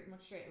table pretty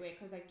much straight away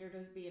because like there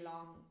does be a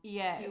long.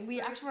 Yeah,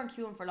 we actually weren't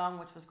queuing for long,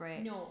 which was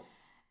great. No.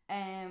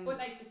 But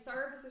like the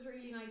service is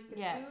really nice. The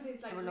food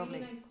is like really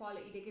lovely. Nice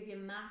quality. They give you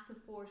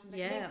massive portions.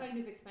 Like, it's kind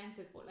of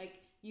expensive, but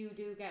like you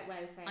do get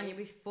well fed. And you'll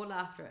be full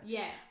after it.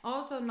 Yeah.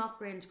 Also, not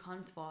Grange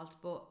Con's fault,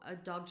 but a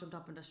dog jumped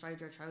up and destroyed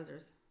your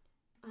trousers.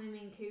 I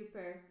mean,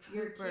 Cooper.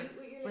 You're cute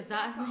with your was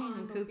that his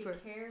name? Cooper. Be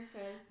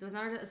careful. There was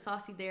another little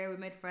saucy there we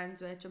made friends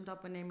with. Jumped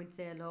up and then we'd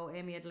say hello.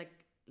 Amy had like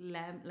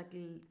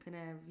kind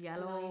of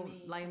yellow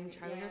lime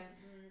trousers.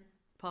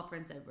 Paw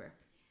prints everywhere.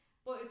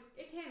 But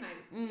it came out.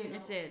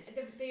 It did.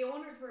 The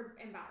owners were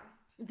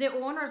embarrassed. The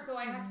owners so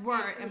I had to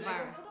were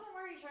embarrassed. Like, oh, don't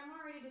worry, I'm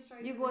already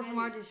destroyed. You was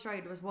already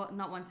destroyed. There was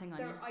not one thing on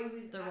you.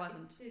 There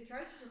wasn't. The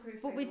trousers were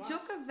crucial. But we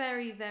took it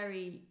very,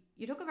 very.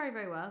 You took it very,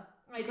 very well.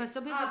 Because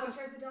some people. But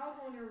there's the dog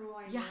owner who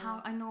I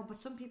know, but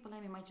some people,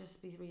 Amy, might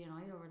just be really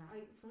annoyed over that.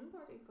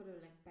 Somebody could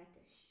have like bet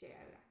the shit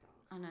out of that dog.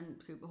 And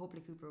then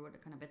hopefully Cooper would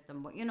have kind of bit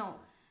them, but you know.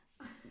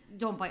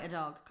 Don't bite a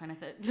dog kind of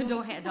thing.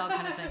 Don't hit a dog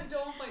kind of thing.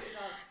 Don't bite a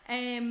dog.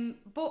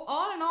 But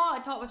all in all,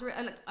 I thought it was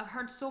like I've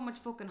heard so much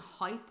fucking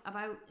hype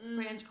about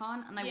Grange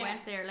Con, and I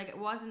went there. Like it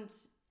wasn't.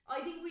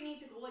 I think we need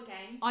to go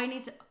again.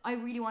 I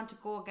really want to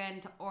go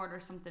again to order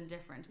something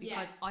different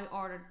because I'm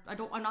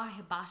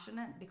not bashing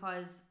it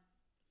because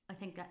I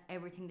think that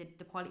everything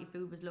the quality of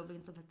food was lovely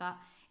and stuff like that.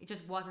 It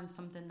just wasn't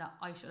something that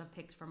I should have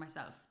picked for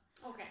myself.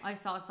 Okay. I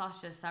saw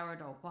sausage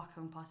sourdough. What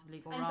can possibly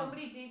go wrong? And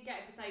somebody did get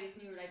it beside us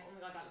and you were like, oh my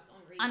god, that looks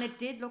unreal. And it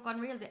did look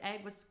unreal. The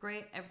egg was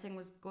great. Everything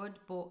was good.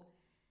 But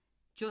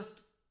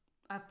just,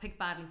 I picked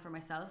badly for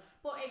myself.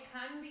 But it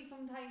can be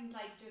sometimes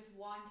like just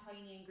one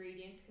tiny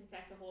ingredient can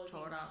set the whole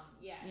thing off.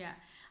 Yeah. Yeah.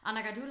 And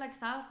like I do like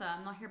salsa.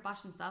 I'm not here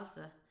bashing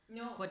salsa.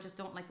 No. But just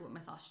don't like it with my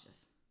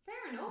sausages.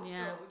 Fair enough,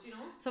 though, do you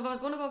know? So if I was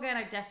going to go again,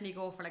 I'd definitely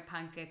go for like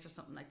pancakes or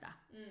something like that.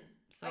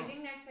 So I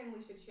think next time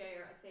we should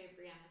share a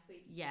savoury and a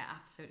sweet. Yeah,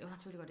 absolutely. Oh,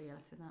 that's really good. Yeah,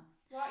 let's do that.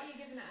 What are you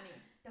giving it anyway?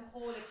 The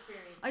whole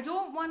experience. I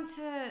don't want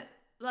to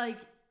like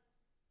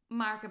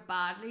mark it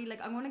badly.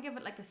 Like I'm going to give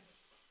it let's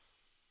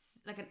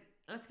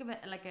give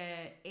it like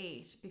a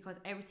 8 because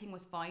everything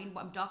was fine.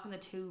 But I'm docking the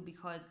 2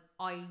 because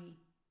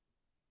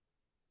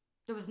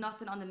there was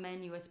nothing on the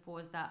menu, I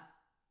suppose, that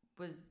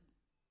was.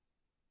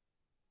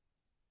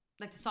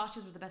 Like the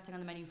sausages was the best thing on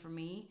the menu for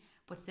me,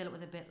 but still it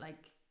was a bit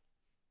like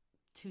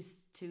too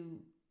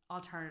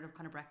alternative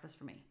kind of breakfast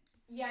for me.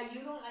 Yeah,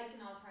 you don't like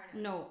an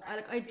alternative. No,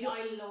 breakfast. I do.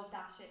 I love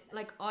that shit.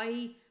 Like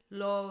I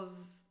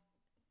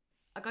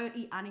would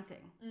eat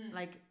anything.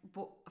 Like,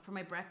 but for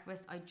my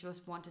breakfast, I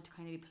just wanted to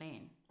kind of be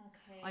plain.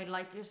 Okay. I'd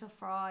like just a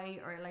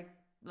fry or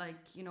like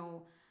you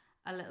know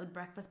a little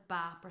breakfast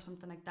bap or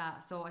something like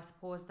that. So I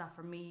suppose that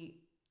for me.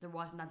 There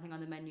wasn't anything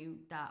on the menu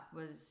that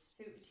was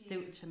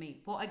suited to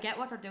me. But I get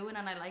what they're doing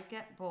and I like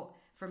it. But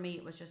for me,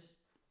 it was just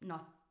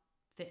not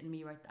fitting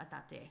me right at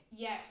that day.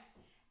 Yeah.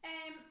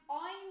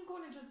 I'm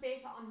going to just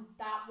base it on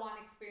that one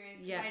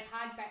experience. Yeah. I've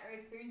had better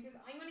experiences.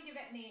 I'm going to give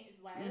it an 8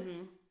 as well.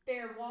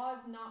 There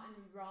was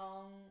nothing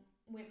wrong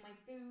with my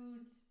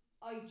food.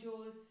 I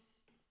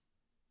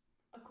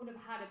could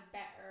have had a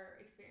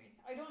better experience.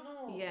 I don't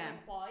know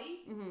like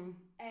why.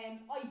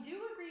 I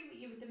do agree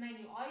with you with the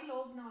menu. I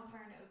love an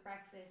alternative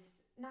breakfast.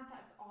 Not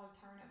that it's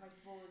alternative, I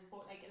suppose,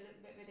 but like a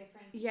little bit of a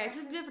different. Yeah, it's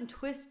just a different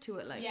twist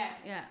to it, like.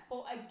 Yeah.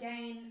 But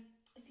again,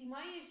 see,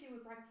 my issue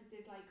with breakfast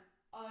is like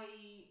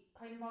I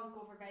kind of always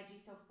go for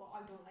veggie stuff, but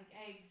I don't like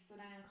eggs, so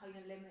then I'm kind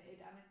of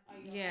limited, and I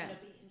end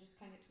up eating just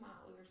kind of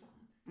tomatoes or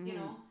something, you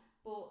know.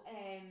 But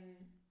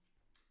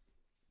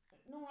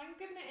no, I'm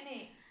giving it an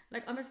 8.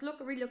 Like I'm just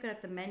really looking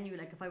at the menu.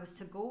 Like if I was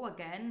to go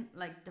again,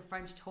 like the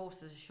French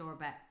toast is a sure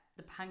bet.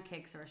 The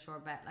pancakes are a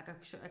sure bet. Like I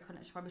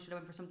probably should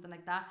have went for something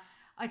like that.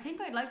 I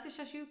think I'd like the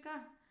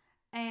shashuka,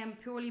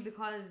 purely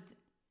because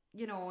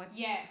you know it's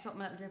something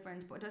a little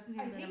different, but it doesn't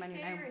seem to be in the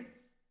menu now.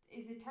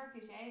 Is it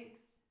Turkish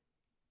eggs?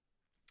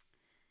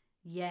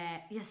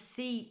 Yeah, you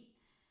see,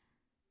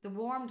 the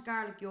warmed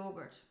garlic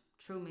yogurt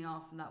threw me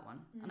off on that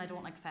one, and I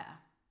don't like feta.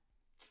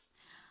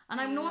 And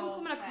I know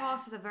I'm coming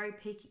across as a very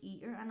picky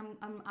eater, and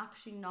I'm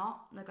actually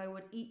not. Like I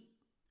would eat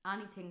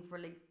anything for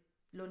like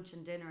lunch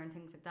and dinner and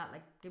things like that.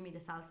 Like give me the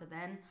salsa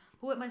then.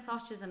 But with my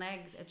sausages and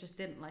eggs, I just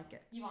didn't like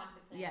it. You wanted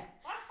plain. Yeah.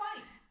 That's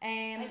fine.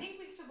 I think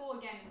we should go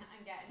again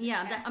and get it.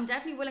 Yeah, I'm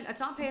definitely willing. It's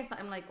not a place that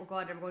I'm like, oh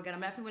god, I'm going again. I'm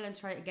definitely willing to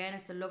try it again.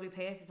 It's a lovely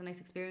place. It's a nice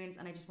experience,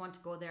 and I just want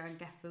to go there and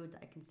get food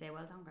that I can say,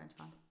 well done, Grange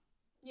Con.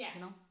 Yeah.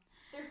 You know?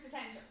 There's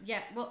potential.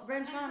 Yeah, well,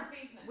 Grange Con,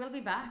 we'll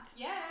be back.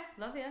 Yeah.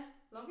 Love you.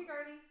 Love you,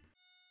 girlies.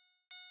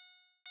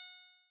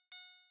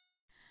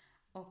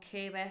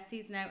 Okay,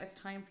 besties, now it's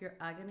time for your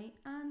agony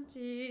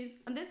aunties.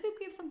 And this week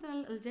we have something a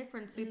little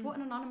different. So we put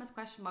an anonymous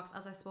question box,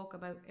 as I spoke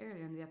about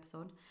earlier in the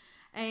episode.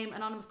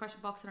 Anonymous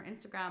question box on our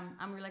Instagram,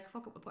 and we were like,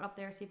 fuck it, we'll put it up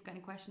there, see if we get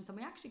any questions. And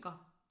we actually got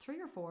 3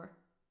 or 4.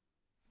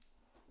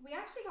 We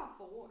actually got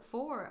 4.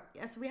 4.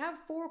 Yeah, so we have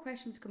 4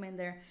 questions come in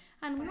there.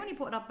 And we only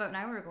put it up about an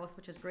hour ago,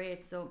 which is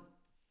great. So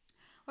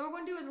what we're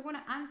going to do is we're going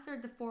to answer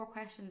the 4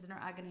 questions in our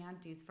agony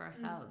aunties for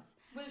ourselves.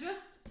 We'll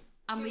just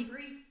do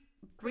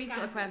brief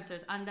little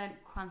answers, and then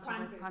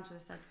Quanswers.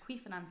 quanswers said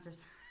queef and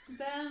answers.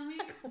 Tell me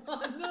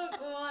quando.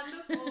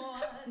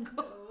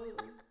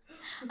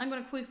 I'm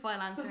going to queef while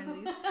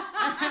answering these.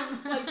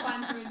 Like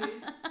answering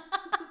these.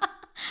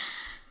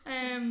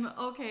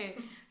 Okay,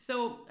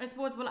 so I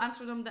suppose we'll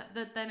answer them that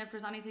then if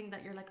there's anything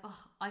that you're like, oh,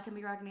 I can be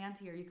your agony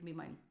auntie or you can be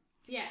mine.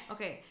 Yeah.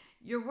 Okay,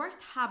 your worst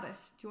habit.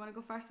 Do you want to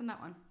go first on that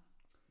one?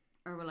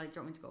 Or do you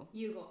want me to go?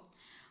 You go.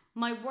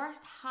 My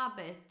worst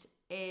habit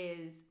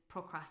is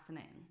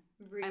procrastinating.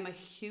 Really? I'm a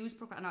huge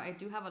procrastinator. I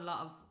do have a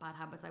lot of bad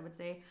habits, I would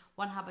say.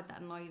 One habit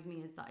that annoys me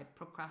is that I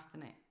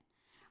procrastinate.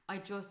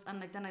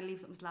 Then I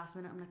leave something to last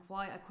minute. I'm like,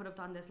 why? I could have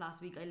done this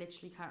last week. I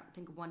literally can't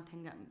think of one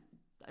thing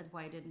that's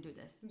why I didn't do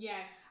this.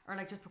 Yeah. Or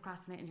like just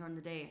procrastinating during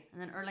the day. And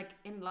then, or like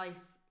in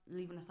life,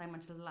 leave an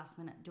assignment till the last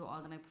minute, do it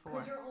all the night before.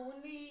 Because you're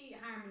only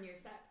harming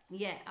yourself.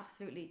 Yeah,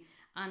 absolutely.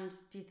 And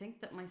do you think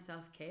that my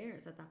self-care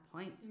is at that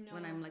point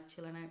when I'm like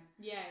chilling out?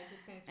 Yeah,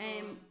 just kind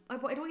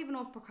of I don't even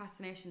know if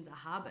procrastination's a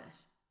habit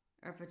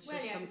or if it's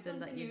just something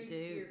that you do.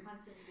 You're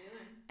constantly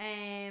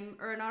doing.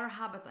 Or another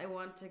habit that I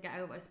want to get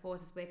out of, I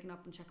suppose, is waking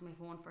up and checking my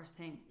phone first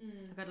thing.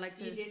 Like I'd like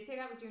to. You did say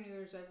that was your New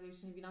Year's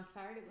resolution. Have you not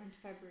started? It went to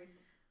February.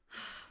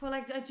 Well,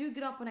 like I do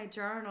get up and I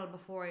journal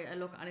before I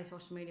look at any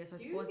social media, so I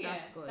suppose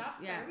that's good.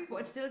 That's yeah, very good. But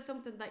it's still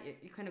something that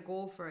you kind of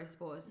go for, I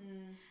suppose.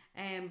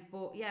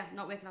 But yeah,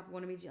 not waking up and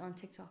going immediately on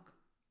TikTok.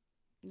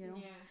 You know.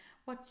 Yeah.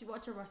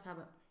 What's your worst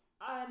habit?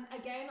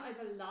 Again, I have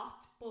a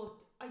lot,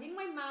 but I think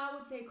my ma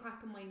would say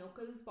cracking my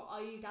knuckles, but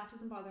that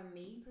doesn't bother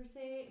me per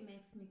se. It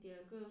makes me feel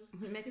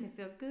good. It makes me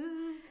feel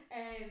good.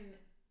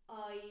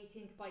 I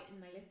think biting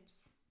my lips.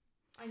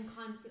 I'm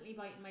constantly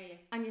biting my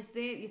lips. And you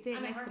say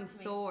it makes them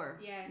sore.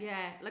 Yeah.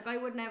 Yeah. Like I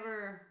would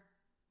never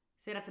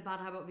say that's a bad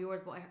habit of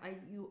yours, but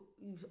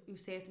you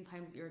say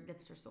sometimes your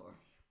lips are sore.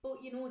 But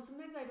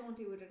sometimes I don't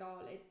do it at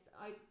all. It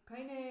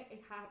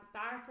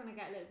starts when I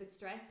get a little bit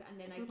stressed, and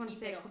then I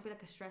keep it up. It could be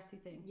like a stressy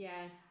thing.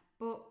 Yeah.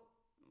 But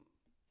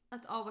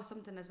that's always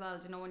something as well.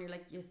 Do you know when you're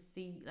like you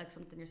see like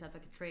something yourself,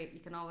 like a trait, you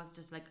can always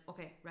just like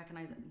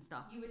recognize it and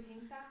stop. You would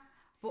think that.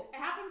 But it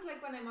happens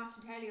like when I'm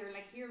watching telly or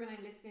like here when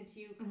I'm listening to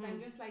you, because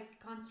I'm just like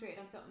concentrated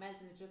on something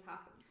else and it just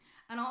happens.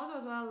 And also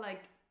as well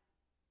like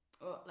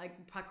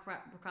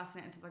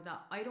procrastinating and stuff like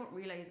that, I don't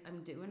realise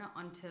I'm doing it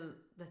until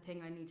the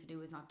thing I need to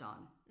do is not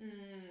done.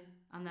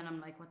 And then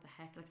I'm like, what the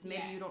heck? Like, so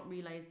maybe you don't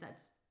realise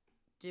that's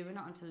doing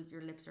it until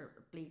your lips are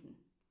bleeding.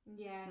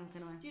 Yeah.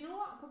 Do you know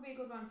what could be a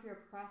good one for your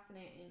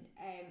procrastinating?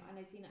 And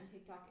I seen it on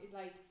TikTok is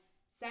like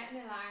set an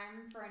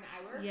alarm for an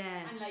hour.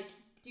 Yeah. And like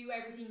do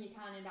everything you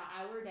can in that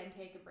hour, then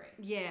take a break.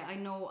 Yeah, I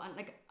know. And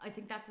like I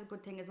think that's a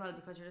good thing as well,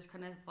 because you're just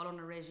kind of following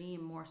a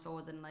regime more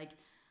so than like,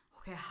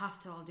 okay, I have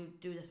to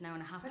do this now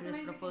and I have to do this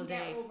for the full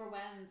day. Get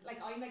overwhelmed.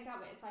 Like I'm like that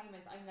with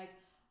assignments. I'm like,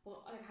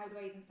 well, like how do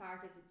I even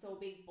start this? It's so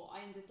big. But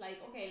I'm just like,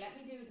 okay, let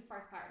me do the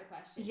first part of the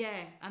question.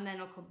 Yeah, and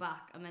then I'll come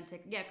back and then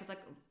because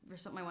like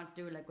there's something I want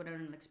to do, like go down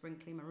and like spring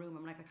clean my room.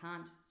 I'm like, I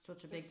can't. It's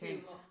such a big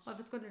thing. Well,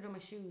 if it's going to do my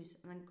shoes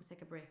and then go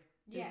take a break.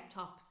 Do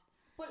tops.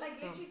 But like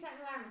literally set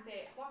an alarm and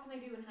say, what can I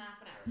do in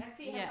half an hour? Let's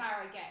see how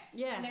far I get.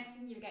 Yeah. And next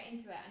thing you'll get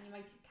into it and you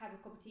might have a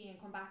cup of tea and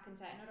come back and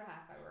set another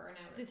half hour or an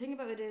hour. The thing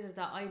about it is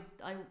that I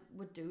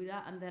would do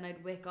that and then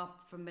I'd wake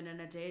up from being in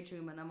a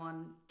daydream and I'm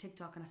on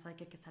TikTok and a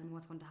psychic is telling me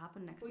what's going to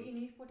happen next week. But you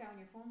need to put down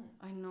your phone.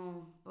 I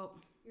know, but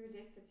you're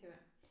addicted to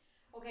it.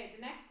 Okay, the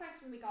next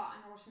question we got,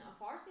 and Roshan,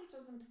 unfortunately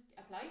doesn't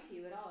apply to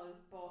you at all,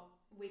 but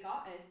we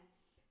got it.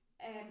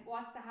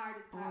 What's the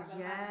hardest part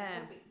about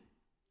having a puppy?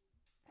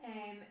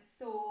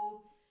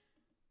 So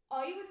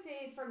I would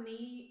say for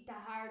me the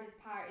hardest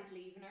part is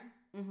leaving her.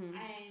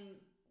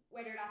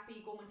 Whether that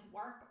be going to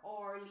work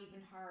or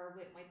leaving her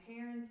with my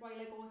parents while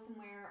I go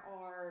somewhere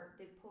or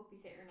the puppy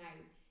sitter now.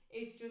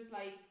 It's just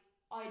like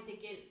the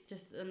guilt.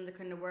 Just and the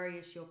kind of worry,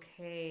 is she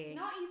okay?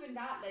 Not even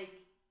that, like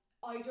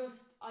I'm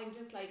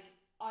just like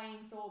I'm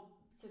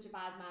such a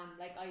bad mom.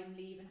 Like I'm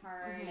leaving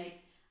her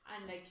like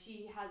and like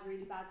she has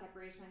really bad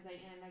separation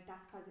anxiety and I'm like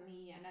that's because of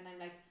me, and then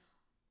I'm like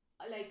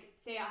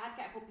say I had to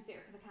get a puppy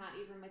sitter because I can't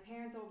leave her with my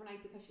parents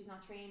overnight because she's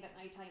not trained at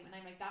night time, and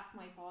I'm like that's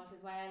my fault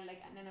as well,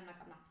 like, and then I'm like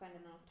I'm not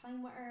spending enough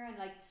time with her,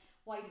 and like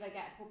why did I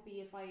get a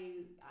puppy if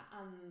I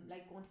am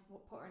like going to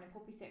put her in a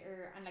puppy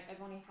sitter, and like I've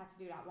only had to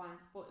do that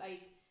once, but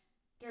like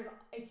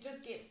it's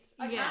just guilt.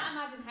 I can't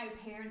imagine how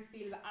parents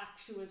feel with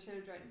actual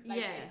children.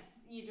 Like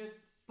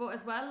but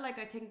as well, like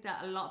I think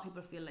that a lot of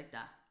people feel like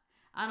that,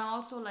 and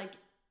also like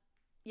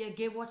you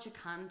give what you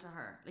can to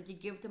her. Like you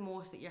give the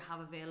most that you have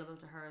available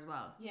to her as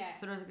well. Yeah.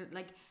 So there's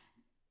like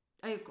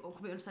I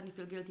completely understand you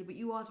feel guilty, but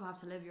you also have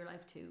to live your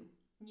life too.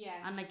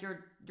 Yeah. And like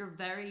you're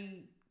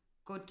very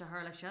good to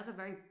her. Like she has a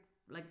very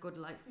like good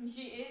life.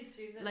 She is.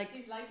 She's like a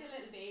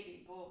little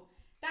baby, but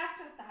that's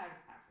just the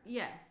hardest part for me.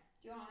 Yeah.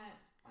 Do you want to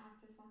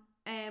ask this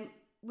one?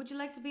 Would you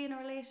like to be in a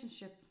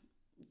relationship?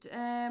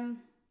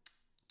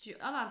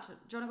 I'll answer.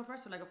 Do you want to go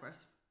first or will I go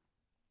first?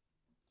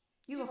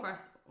 You go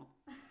first. Oh,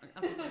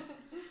 I'll go first.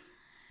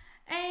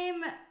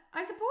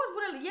 I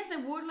suppose, yes, I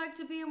would like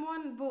to be in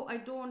one, but I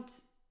don't.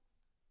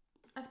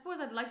 I suppose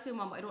I'd like to be in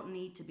one, but I don't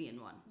need to be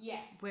in one. Yeah.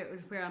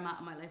 Where I'm at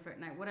in my life right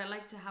now. Would I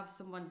like to have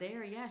someone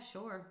there? Yeah,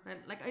 sure.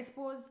 Like, I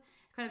suppose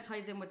it kind of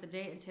ties in with the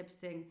dating tips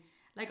thing.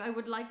 Like, I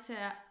would like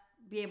to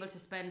be able to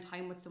spend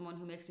time with someone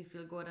who makes me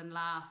feel good and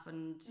laugh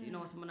and, you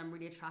know, someone I'm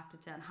really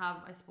attracted to and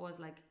have, I suppose,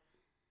 like,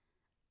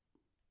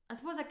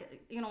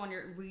 you know, when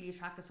you're really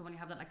attracted to someone, you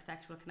have that, like,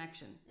 sexual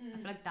connection. I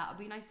feel like that would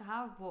be nice to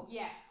have, but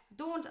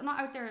I'm not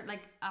out there,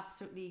 like,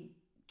 absolutely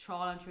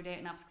trawling through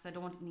dating apps because I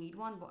don't need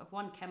one, but if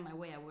one came my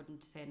way, I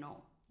wouldn't say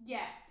no.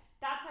 Yeah,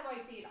 that's how I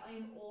feel.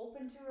 I'm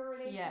open to a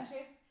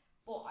relationship,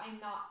 but I'm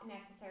not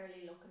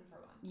necessarily looking for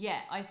one.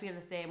 Yeah, I feel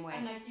the same way.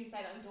 And like you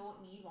said, I don't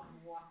need one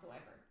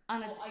whatsoever.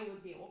 And I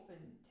would be open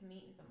to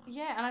meeting someone.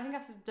 Yeah, and I think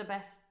that's the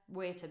best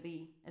way to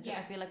be.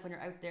 I feel like when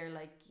you're out there,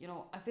 like, you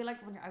know, I feel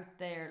like when you're out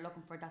there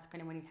looking for it, that's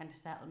kind of when you tend to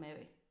settle,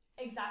 maybe.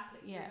 Exactly.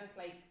 Yeah. You're just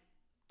like,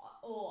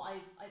 oh,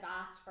 I've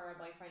asked for a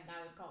boyfriend,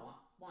 now I've got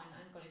one,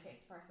 I'm going to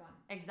take the first one.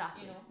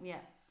 Exactly. You know?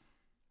 Yeah.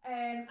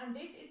 And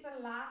this is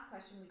the last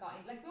question we got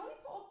in. Like, we only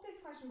put up this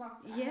question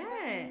box.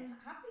 I'm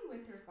happy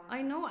with the response.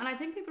 I know, and I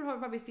think people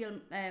probably feel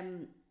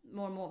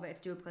more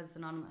motivated to do it because it's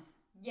anonymous.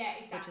 Yeah,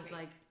 exactly. Which is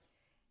like,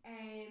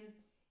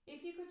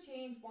 if you could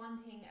change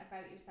one thing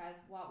about yourself,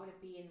 what would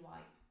it be and why?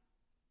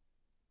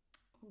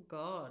 Oh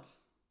God.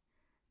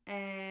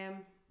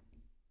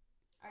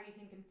 Are you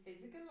thinking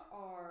physical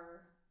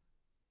or?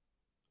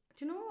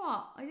 Do you know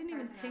what? I didn't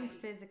even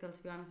think physical,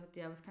 to be honest with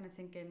you. I was kind of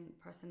thinking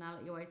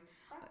personality wise.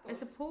 I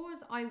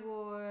suppose I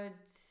would.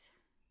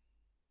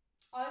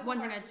 I'll go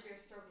first if you're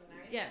struggling,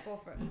 are you? Yeah, go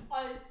for it.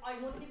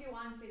 I'm going to give you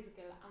one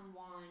physical and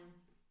one.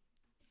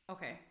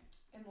 Okay.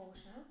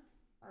 Emotional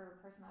or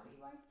personality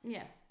wise.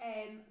 Yeah.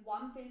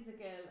 One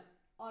physical.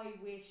 I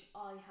wish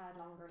I had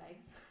longer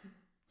legs.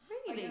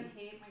 Really? I just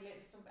hate my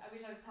little stumpy. I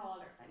wish I was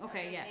taller. Like,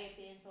 okay. I just hate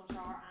being so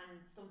short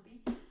and stumpy.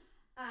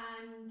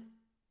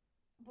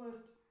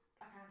 But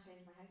I can't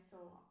change my height, so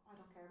I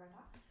don't care about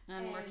that.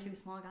 And we're cute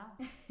small gals.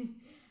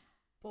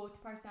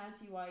 But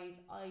personality wise,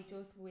 I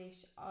just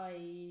wish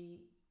I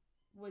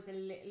was a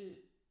little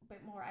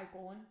bit more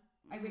outgoing.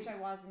 I wish I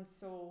wasn't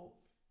so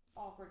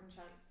awkward and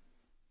shy.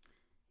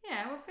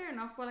 Yeah, well, fair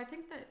enough. Well, I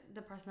think that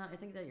the personality, I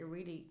think that you're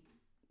really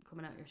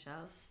coming out your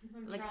shell.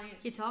 I'm like trying.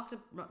 You talk to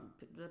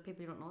the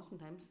people you don't know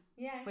sometimes.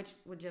 Yeah. Which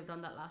would you have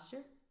done that last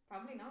year?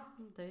 Probably not.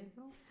 There you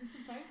go.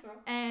 Thanks, Rob.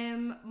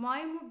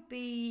 Mine would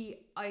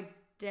be I'd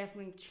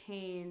definitely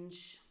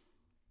change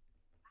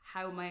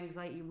how my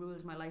anxiety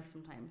rules my life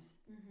sometimes.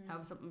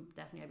 How something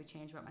definitely I'd be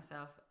changed about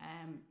myself.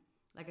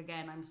 Like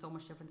again, I'm so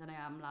much different than I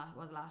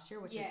was last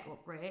year, which is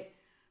great.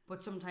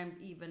 But sometimes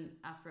even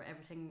after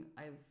everything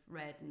I've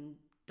read and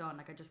done,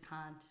 like I just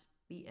can't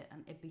beat it,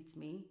 and it beats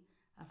me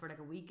for like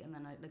a week, and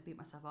then I like beat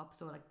myself up.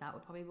 So like that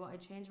would probably be what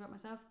I'd change about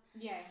myself.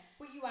 Yeah,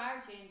 but you are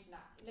changing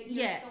that. Like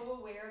you're so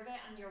aware of it,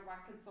 and you're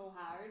working so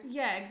hard.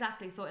 Yeah,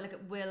 exactly. So like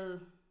it'll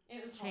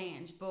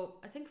change. Come.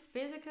 But I think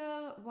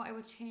physical, what I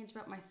would change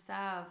about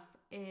myself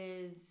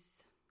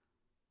is,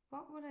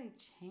 what would I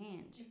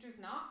change? If there's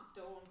not,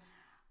 don't.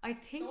 I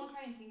think don't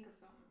try and think of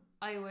something.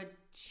 I would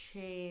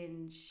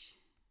change.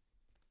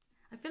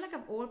 I feel like I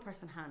have old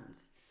person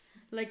hands.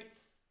 Like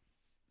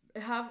I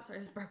have. Sorry,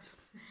 I just burped.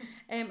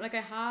 Like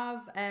I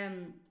have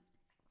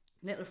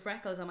little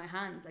freckles on my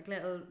hands, like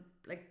little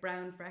like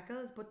brown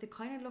freckles, but they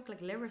kind of look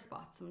like liver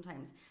spots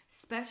sometimes,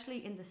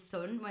 especially in the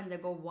sun when they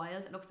go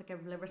wild. It looks like I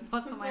have liver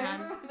spots on my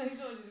hands. I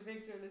showed you the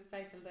picture of the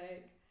speckled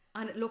egg.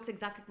 And it looks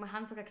exactly like my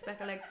hands look like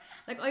speckled eggs.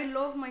 Like I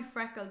love my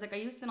freckles. Like I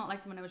used to not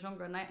like them when I was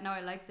younger, and now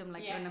I like them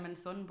like when I'm in the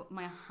sun. But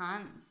my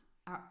hands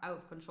are out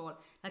of control.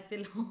 Like they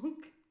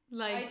look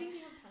like. I think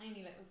you have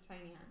tiny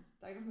hands.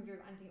 I don't think there's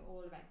anything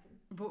old about them.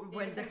 But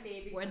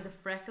when the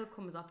freckle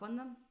comes up on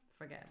them,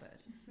 forget about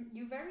it.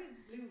 You very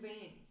blue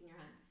veins in your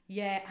hands.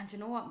 Yeah, and you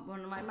know what?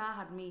 When my ma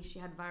had me, she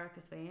had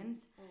varicose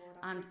veins,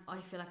 and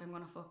I feel like I'm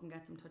gonna fucking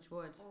get them, touch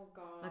wood. Oh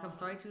God. Like I'm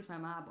sorry to my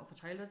ma, but if a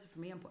child was for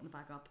me, I'm putting it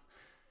back up.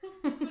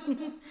 That's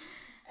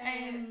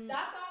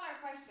all our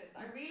questions.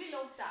 I really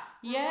love that.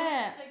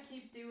 Yeah. Like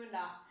keep doing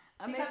that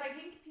because I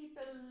think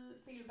people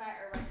feel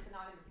better when it's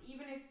anonymous,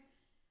 even if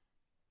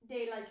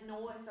they like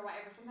notice or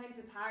whatever. Sometimes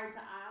it's hard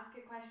to ask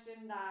a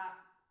question that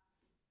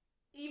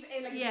even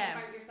like it's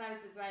about yourself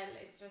as well.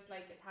 It's just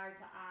like it's hard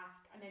to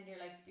ask, and then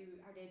you're like,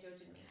 are they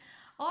judging me?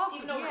 Also,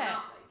 even though we're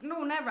not, like,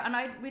 no, never. And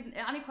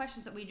any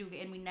questions that we do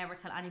get in, we never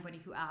tell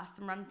anybody who asked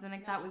them or anything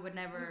like that. We would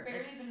never. We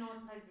barely even know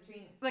sometimes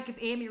between us. Like if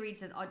Amy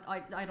reads it,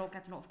 I don't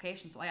get the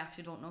notification, so I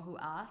actually don't know who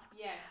asks.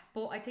 Yeah.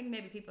 But I think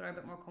maybe people are a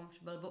bit more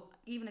comfortable. But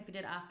even if you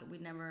did ask it,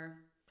 we'd never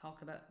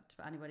talk about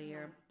to anybody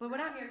here. But But we're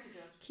not whatever. here to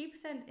judge. Keep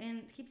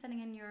sending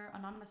in your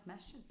anonymous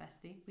messages,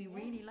 bestie. We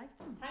really like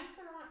them. Thanks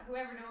for the one.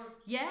 Whoever knows.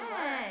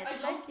 Yeah,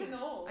 I'd love to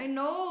know. I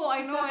know.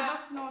 I'd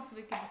love to know so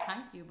we could just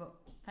thank you. But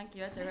thank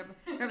you out there,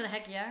 whoever the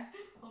heck you are.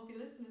 Hope you're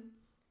listening.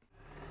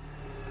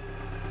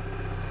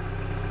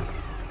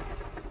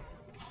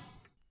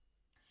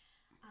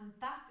 And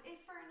that's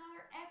it for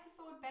another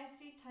episode,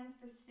 besties. Thanks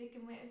for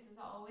sticking with us as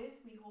always.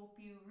 We hope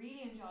you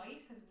really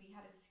enjoyed because we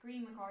had a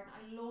screen recording.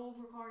 I love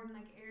recording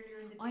like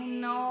earlier in the day. I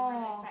know. We're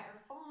in like better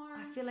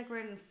form. I feel like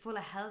we're in full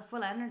of health,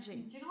 full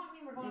energy. Do you know what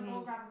I mean? We're going to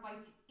go grab a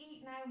bite to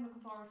eat now. I'm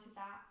looking forward to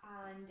that.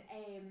 And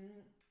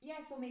yeah,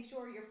 so make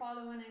sure you're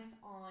following us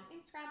on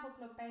Instagram,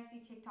 Buckle Up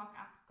Bestie, TikTok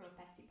at Buckle Up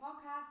Bestie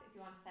Podcast. If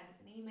you want to send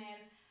us an email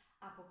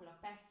at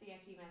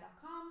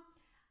buckleupbestie@gmail.com.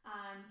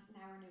 And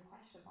now our new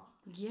question box.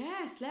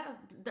 Yes, let us.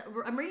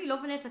 I'm really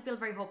loving this. I feel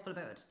very hopeful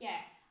about it.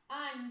 Yeah.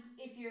 And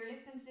if you're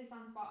listening to this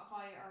on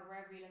Spotify or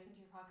wherever you listen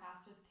to your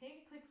podcast, just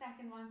take a quick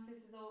second once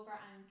this is over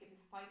and give us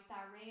a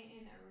 5-star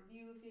rating, a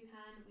review if you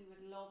can. We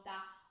would love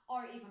that.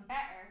 Or even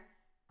better,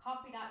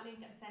 copy that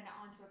link and send it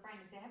on to a friend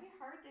and say, have you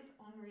heard this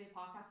unreal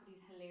podcast with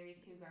these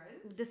hilarious two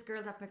girls? This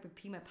girls have to make me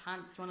pee my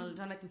pants. Do you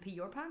want to make them pee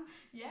your pants?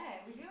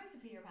 Yeah, would you like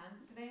to pee your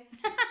pants today?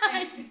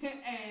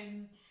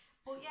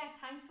 But yeah,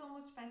 thanks so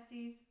much,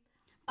 besties.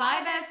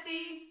 Bye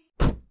bestie.